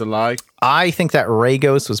story is a lie? I think that Ray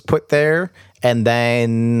Ghost was put there, and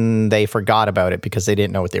then they forgot about it because they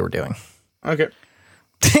didn't know what they were doing. Okay.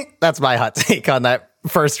 That's my hot take on that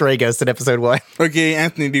first Ray Ghost in episode 1. Okay,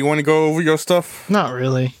 Anthony, do you want to go over your stuff? Not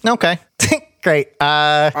really. Okay. Great.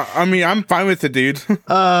 I mean, I'm fine with it, dude.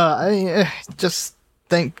 Just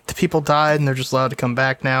think the people died and they're just allowed to come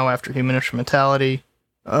back now after human instrumentality.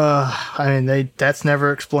 That's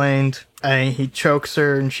never explained. He chokes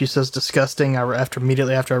her and she says disgusting.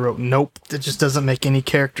 Immediately after I wrote nope. It just doesn't make any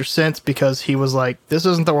character sense because he was like, this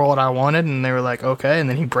isn't the world I wanted, and they were like, okay, and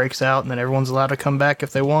then he breaks out and then everyone's allowed to come back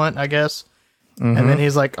if they want, I guess. Mm-hmm. And then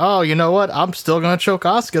he's like, oh, you know what? I'm still gonna choke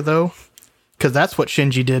Asuka though. Because that's what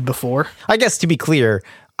Shinji did before. I guess to be clear,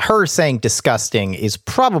 her saying disgusting is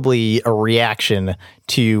probably a reaction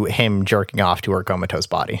to him jerking off to her comatose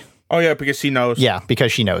body. Oh yeah, because she knows. Yeah,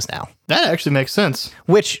 because she knows now. That actually makes sense.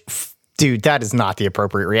 Which, dude, that is not the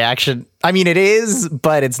appropriate reaction. I mean, it is,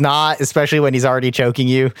 but it's not, especially when he's already choking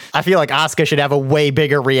you. I feel like Asuka should have a way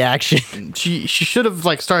bigger reaction. She should have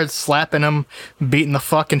like started slapping him, beating the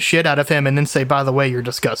fucking shit out of him, and then say, "By the way, you're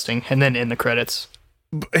disgusting," and then in the credits.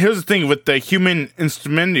 Here's the thing with the Human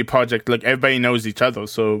Instrumentality Project, like everybody knows each other,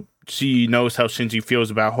 so she knows how Shinji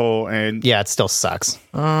feels about her, and Yeah, it still sucks.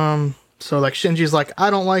 So like Shinji's like,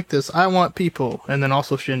 I don't like this. I want people, and then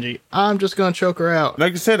also Shinji, I'm just gonna choke her out.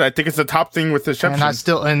 like I said, I think it's the top thing with Deception.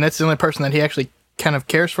 And that's the only person that he actually kind of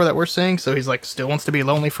cares for that we're seeing. So he's like, still wants to be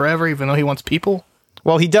lonely forever, even though he wants people.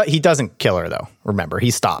 Well, he doesn't kill her, though. Remember,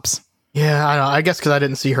 he stops. Yeah, I know. I guess because I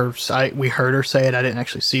didn't see her. We heard her say it. I didn't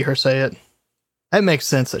actually see her say it. It makes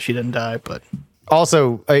sense that she didn't die, but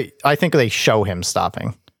Also, I think they show him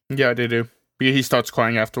stopping. Yeah, they do. He starts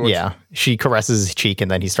crying afterwards. Yeah, she caresses his cheek,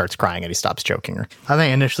 and then he starts crying, and he stops choking her. I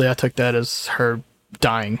think initially I took that as her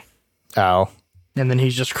dying. Oh. And then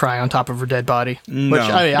he's just crying on top of her dead body. No. Which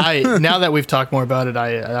I now that we've talked more about it,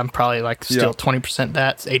 I'm probably like still 20%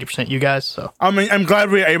 that, 80% you guys. So I mean, I'm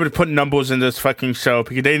glad we were able to put numbers in this fucking show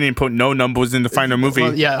because they didn't put no numbers in the final movie.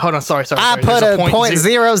 well, yeah, hold on, sorry. I put a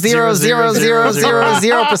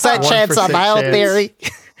 0.00000% chance on my own theory.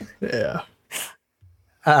 Yeah.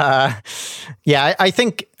 Yeah, I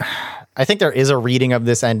think there is a reading of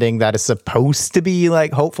this ending that is supposed to be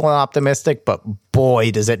like hopeful and optimistic, but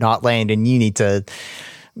boy, does it not land, and you need to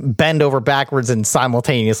bend over backwards and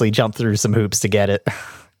simultaneously jump through some hoops to get it.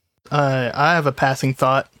 I have a passing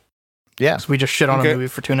thought. Yeah. So we just shit on a movie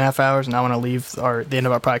for 2.5 hours, and I want to leave the end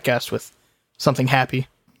of our podcast with something happy.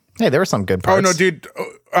 Hey, there were some good parts. Oh no, dude!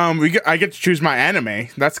 I get to choose my anime.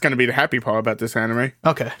 That's gonna be the happy part about this anime.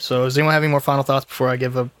 Okay, so does anyone have any more final thoughts before I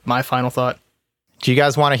give my final thought? Do you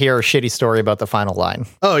guys want to hear a shitty story about the final line?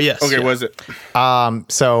 Oh yes. Okay, yeah. what is it?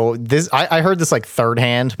 So this I heard this like third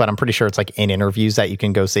hand, but I'm pretty sure it's like in interviews that you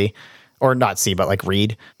can go see, or not see, but like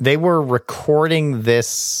read. They were recording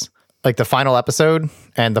this like the final episode,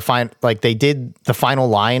 and they did the final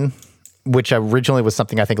line, which originally was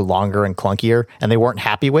something I think longer and clunkier, and they weren't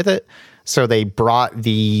happy with it. So they brought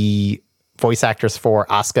the voice actress for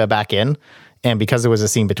Asuka back in. And because there was a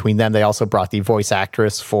scene between them, they also brought the voice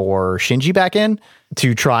actress for Shinji back in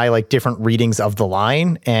to try like different readings of the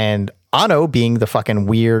line. And Ano, being the fucking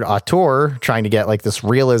weird auteur, trying to get like this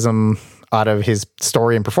realism out of his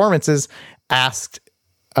story and performances, asked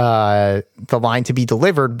the line to be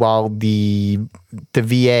delivered while the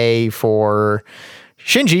VA for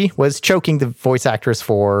Shinji was choking the voice actress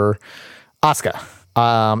for Asuka.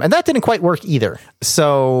 And that didn't quite work either.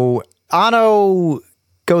 So Ano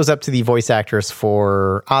goes up to the voice actress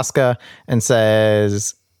for Asuka and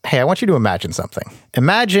says, "Hey, I want you to imagine something.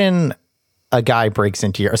 Imagine a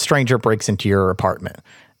stranger breaks into your apartment,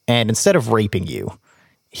 and instead of raping you,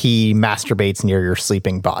 he masturbates near your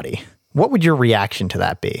sleeping body. What would your reaction to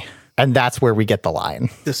that be?" And that's where we get the line.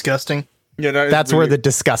 Disgusting. Yeah, That's where the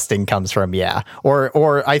disgusting comes from, yeah.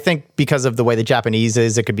 Or I think because of the way the Japanese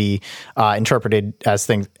is, it could be interpreted as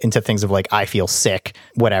into things of like, I feel sick,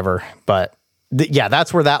 whatever. But yeah,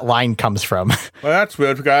 that's where that line comes from. Well, that's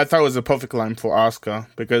weird because I thought it was a perfect line for Asuka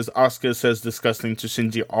because Asuka says disgusting to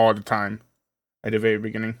Shinji all the time at the very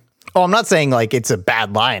beginning. Oh, I'm not saying like it's a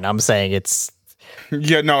bad line. I'm saying it's...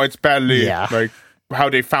 Yeah, no, it's badly. Yeah. Like how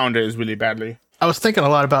they found it is really badly. I was thinking a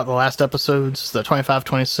lot about the last episodes, the 25,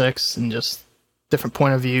 26, and just different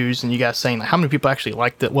point of views, and you guys saying like, how many people actually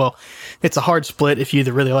liked it. Well, it's a hard split if you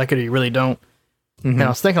either really like it or you really don't. Mm-hmm. And I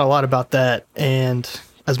was thinking a lot about that, and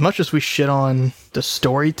as much as we shit on the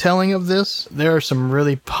storytelling of this, there are some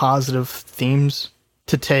really positive themes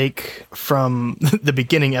to take from the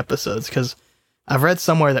beginning episodes, because I've read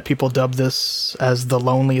somewhere that people dub this as the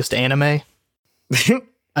loneliest anime.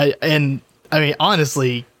 I mean,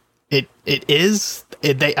 honestly, it is.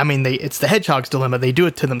 It's the hedgehog's dilemma. They do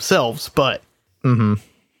it to themselves, but I mean,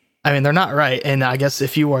 they're not right. And I guess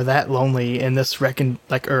if you are that lonely and this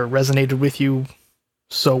resonated with you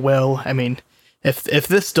so well, I mean, if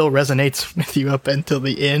this still resonates with you up until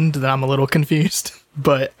the end, then I'm a little confused.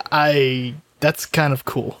 But that's kind of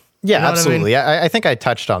cool. Yeah, You know what I mean? absolutely. I think I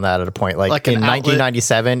touched on that at a point. Like in an outlet.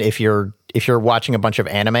 1997, if you're watching a bunch of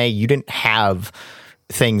anime, you didn't have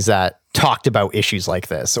things that talked about issues like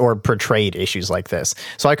this or portrayed issues like this.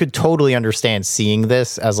 So I could totally understand seeing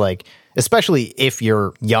this as like, especially if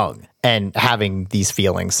you're young and having these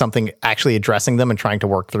feelings, something actually addressing them and trying to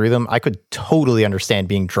work through them. I could totally understand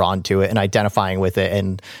being drawn to it and identifying with it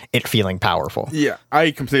and it feeling powerful. Yeah,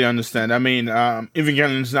 I completely understand. I mean,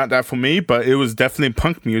 Evangelion's not that for me, but it was definitely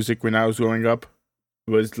punk music when I was growing up.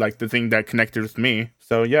 It was like the thing that connected with me.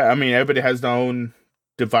 So yeah, I mean, everybody has their own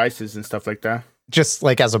devices and stuff like that. Just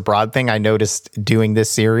like as a broad thing, I noticed doing this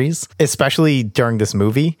series, especially during this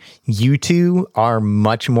movie, you two are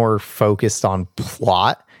much more focused on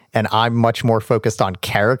plot and I'm much more focused on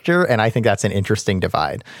character. And I think that's an interesting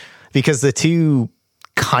divide because the two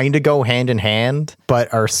kind of go hand in hand,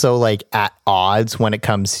 but are so like at odds when it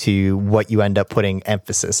comes to what you end up putting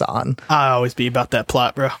emphasis on. I always be about that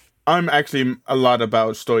plot, bro. I'm actually a lot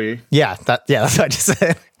about story. Yeah, that's what I just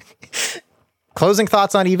said. Closing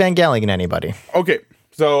thoughts on Evangelion, anybody? Okay,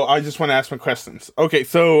 so I just want to ask my questions. Okay,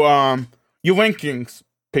 so your rankings,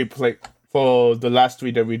 paper plate, for the last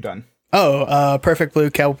 3 that we've done. Perfect Blue,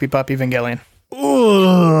 Cowboy Bebop, Evangelion.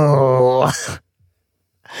 Ooh.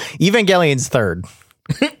 Evangelion's third.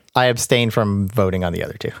 I abstain from voting on the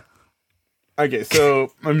other two. Okay,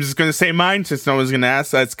 so I'm just going to say mine since no one's going to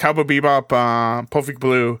ask. That's Cowboy Bebop, Perfect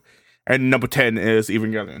Blue, and number 10 is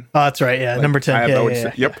Evangelion. Oh, that's right, yeah. Number 10.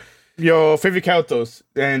 Yeah. Yep. Your favorite characters,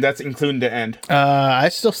 and that's including the end. I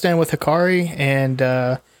still stand with Hikari, and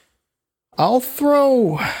I'll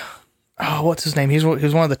throw... Oh, what's his name? He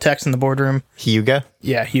was one of the techs in the boardroom. Hyuga?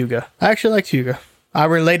 Yeah, Hyuga. I actually liked Hyuga. I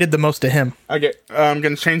related the most to him. Okay, I'm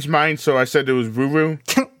going to change mine, so I said it was Ruru.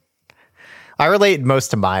 I relate most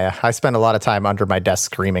to Maya. I spend a lot of time under my desk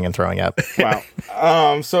screaming and throwing up.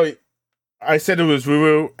 Wow. So I said it was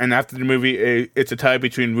Ruru, and after the movie, it's a tie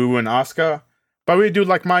between Ruru and Asuka. But I really do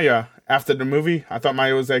like Maya. After the movie, I thought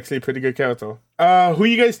Maya was actually a pretty good character. Who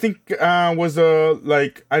you guys think was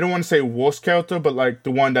like, I don't want to say worst character, but like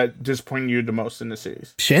the one that disappointed you the most in the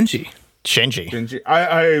series? Shinji.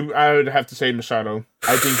 I would have to say Masato.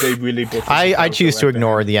 I think they really... I choose to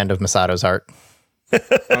ignore the end of Masato's arc.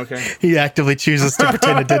 Okay. He actively chooses to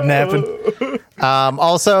pretend it didn't happen.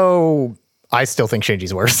 Also, I still think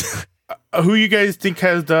Shinji's worse. Who you guys think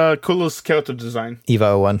has the coolest character design?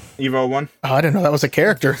 Eva 01. Eva 01? Oh, I didn't know that was a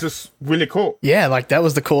character. It's just really cool. Yeah, like that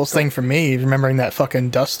was the coolest thing for me. Remembering that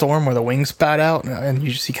fucking dust storm where the wings spat out and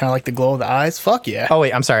you just see kind of like the glow of the eyes. Fuck yeah. Oh,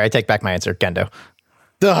 wait, I'm sorry. I take back my answer. Gendo.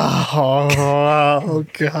 Oh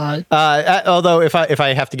God. Although if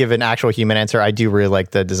I have to give an actual human answer, I do really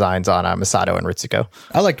like the designs on Masato and Ritsuko.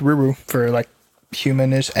 I liked Ruru for like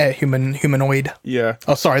humanoid. Yeah.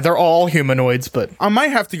 Oh, sorry, they're all humanoids, but I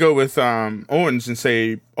might have to go with Owens and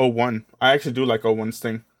say 01. I actually do like 01's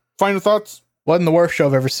thing. Final thoughts? wasn't the worst show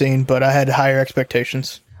I've ever seen, but I had higher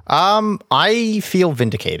expectations. I feel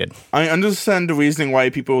vindicated. I understand the reasoning why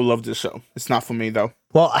people love this show. It's not for me though.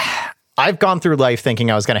 Well, I've gone through life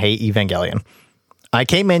thinking I was going to hate Evangelion. I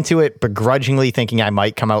came into it begrudgingly thinking I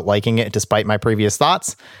might come out liking it despite my previous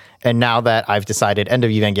thoughts. And now that I've decided End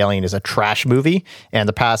of Evangelion is a trash movie and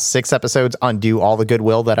the past 6 episodes undo all the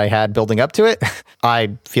goodwill that I had building up to it,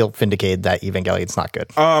 I feel vindicated that Evangelion's not good.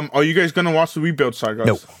 Are you guys going to watch the Rebuild Saga?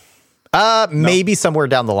 Nope. Maybe somewhere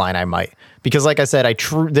down the line I might. Because like I said,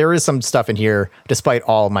 there is some stuff in here, despite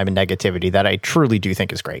all my negativity, that I truly do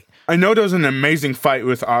think is great. I know there's an amazing fight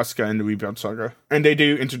with Asuka in the Rebuild Saga. And they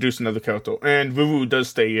do introduce another character. And Ruru does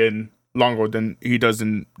stay in longer than he does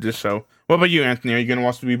in this show. What about you, Anthony? Are you going to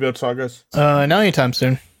watch the Rebuild Sagas? Not anytime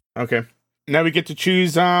soon. Okay. Now we get to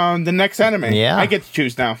choose the next anime. Yeah. I get to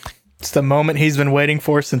choose now. It's the moment he's been waiting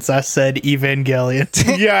for since I said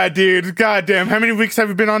Evangelion. Yeah, dude. Goddamn. How many weeks have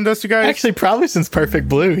you been on this, you guys? Actually, probably since Perfect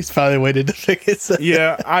Blue. He's probably waited to pick it.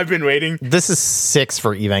 Yeah, I've been waiting. This is 6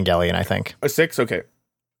 for Evangelion, I think. 6? Okay.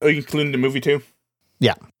 Are you including the movie too?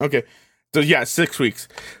 Yeah. Okay. So yeah, 6 weeks.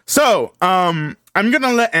 So, I'm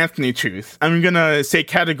gonna let Anthony choose. I'm gonna say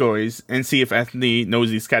categories and see if Anthony knows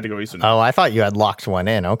these categories or not. Oh, I thought you had locked one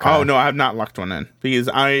in. Okay. Oh no, I have not locked one in because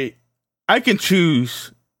I can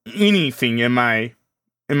choose anything in my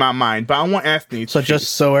mind, but I want Anthony to So choose.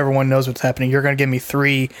 just so everyone knows what's happening, you're going to give me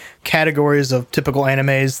 3 categories of typical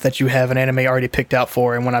animes that you have an anime already picked out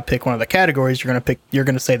for, and when I pick one of the categories, you're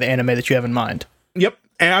going to say the anime that you have in mind. Yep.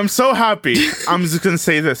 And I'm so happy. I'm just gonna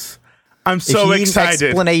say this. I'm so if you need excited. An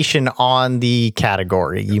explanation on the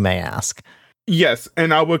category, you may ask. Yes,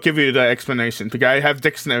 and I will give you the explanation because I have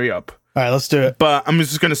dictionary up. All right, let's do it. But I'm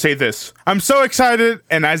just gonna say this. I'm so excited,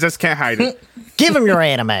 and I just can't hide it. Give him your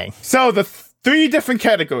anime. So the 3 different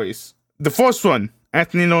categories. The first one,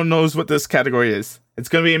 Anthony knows what this category is. It's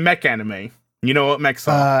gonna be a mech anime. You know what mechs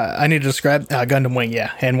are? I need to describe Gundam Wing,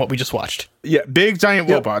 yeah, and what we just watched. Yeah, big giant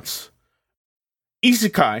robots.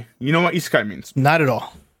 Isekai. You know what isekai means? Not at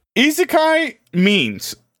all. Isekai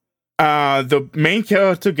means the main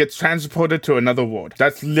character gets transported to another world.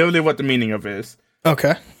 That's literally what the meaning of it is.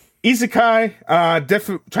 Okay. Isekai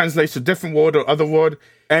different translates to different world or other world,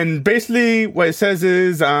 and basically what it says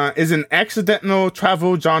is an accidental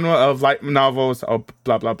travel genre of light novels or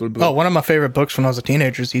blah blah blah blah. Oh, one of my favorite books when I was a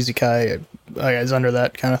teenager is Isekai. Is under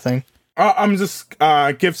that kind of thing. I'm just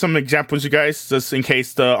give some examples, you guys, just in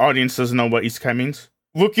case the audience doesn't know what isekai means.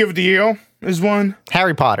 Rookie of the Year is one.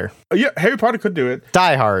 Harry Potter. Yeah, Harry Potter could do it.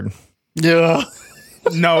 Die Hard. Yeah.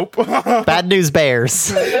 Nope. Bad News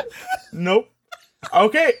Bears. Nope.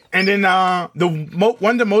 Okay, and then one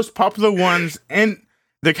of the most popular ones in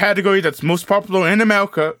the category that's most popular in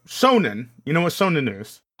America, shonen. You know what shonen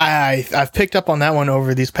is? I've picked up on that one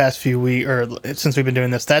over these past few weeks, or since we've been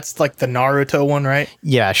doing this. That's like the Naruto one, right?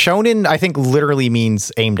 Yeah, shonen I think literally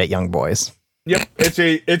means aimed at young boys. Yep,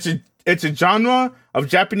 it's a genre of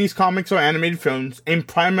Japanese comics or animated films aimed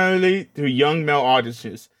primarily to young male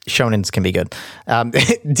audiences. Shonens can be good.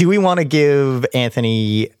 Do we want to give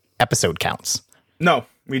Anthony episode counts? No,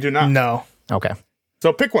 we do not. No. Okay.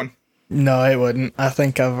 So pick one. No, it wouldn't. I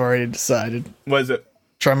think I've already decided. What is it?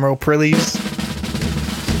 Drumroll, please.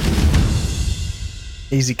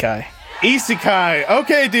 Isekai. Isekai.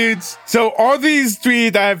 Okay, dudes. So all these three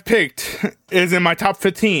that I've picked is in my top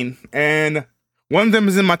 15, and one of them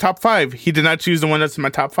is in my top 5. He did not choose the one that's in my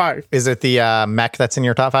top 5. Is it the mech that's in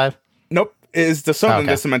your top 5? Nope, it is the shonen Okay.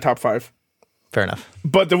 that's in my top 5. Fair enough.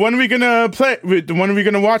 But the one we're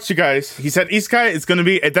gonna watch, you guys. He said Isekai is gonna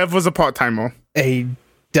be A Devil's a Part-Timer. A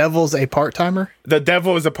devil's a part-timer? The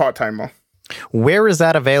Devil is a Part-Timer. Where is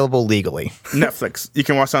that available legally? Netflix. You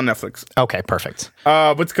can watch it on Netflix. Okay, perfect.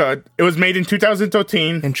 What's good? It was made in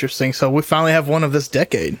 2013. Interesting. So we finally have one of this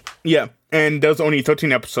decade. Yeah, and there's only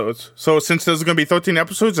 13 episodes. So since there's gonna be 13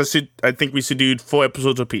 episodes, I think we should do 4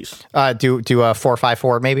 episodes apiece. Do a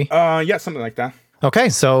 454 maybe? Yeah, something like that. Okay,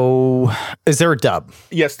 so is there a dub?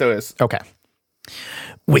 Yes, there is. Okay.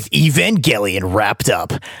 With Evangelion wrapped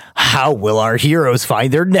up, how will our heroes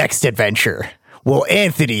find their next adventure? Will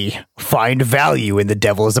Anthony find value in the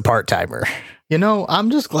devil as a part-timer? You know,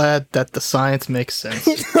 I'm just glad that the science makes sense.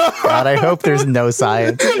 God, I hope there's no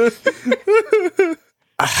science.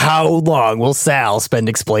 How long will Sal spend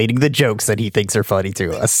explaining the jokes that he thinks are funny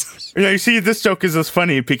to us? Yeah, you see, this joke is just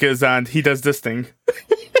funny because he does this thing.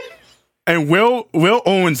 And will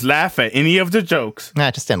Owens laugh at any of the jokes? Nah,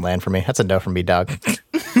 it just didn't land for me. That's a no from me, dog.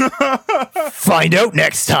 Find out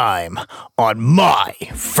next time on My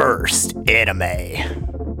First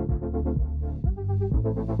Anime.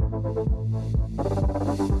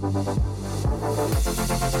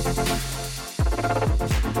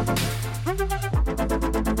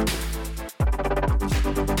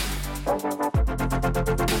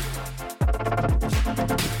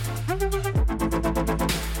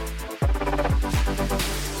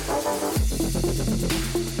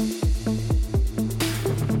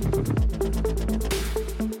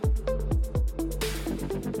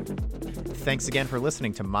 Thanks again for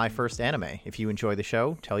listening to My First Anime. If you enjoy the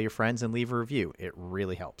show, tell your friends and leave a review. It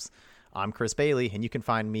really helps. I'm Chris Bailey, and you can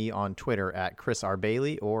find me on Twitter at Chris R.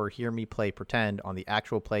 Bailey or hear me play Pretend on the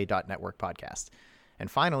actualplay.network podcast.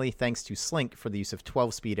 And finally, thanks to Slink for the use of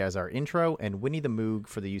 12-speed as our intro and Winnie the Moog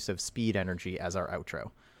for the use of Speed Energy as our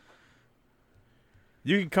outro.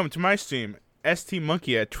 You can come to my stream, ST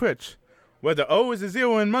Monkey at Twitch, where the O is a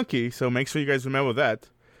 0 in monkey, so make sure you guys remember that.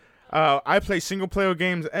 I play single-player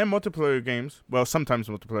games and multiplayer games. Well, sometimes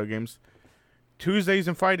multiplayer games. Tuesdays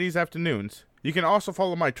and Fridays afternoons. You can also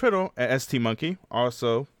follow my Twitter at STMonkey.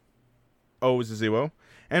 Also, O is a 0.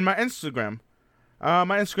 And my Instagram.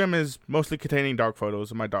 My Instagram is mostly containing dog photos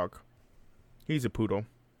of my dog. He's a poodle.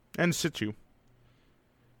 And Shih Tzu.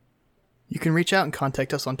 You can reach out and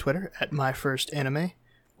contact us on Twitter at MyFirstAnime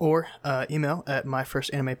or email at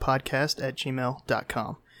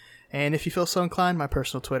myfirstaнимepodcast@gmail.com. And if you feel so inclined, my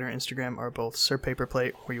personal Twitter and Instagram are both Sir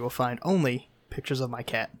Paperplate, where you will find only pictures of my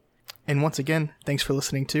cat. And once again, thanks for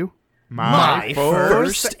listening to My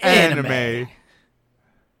First Anime.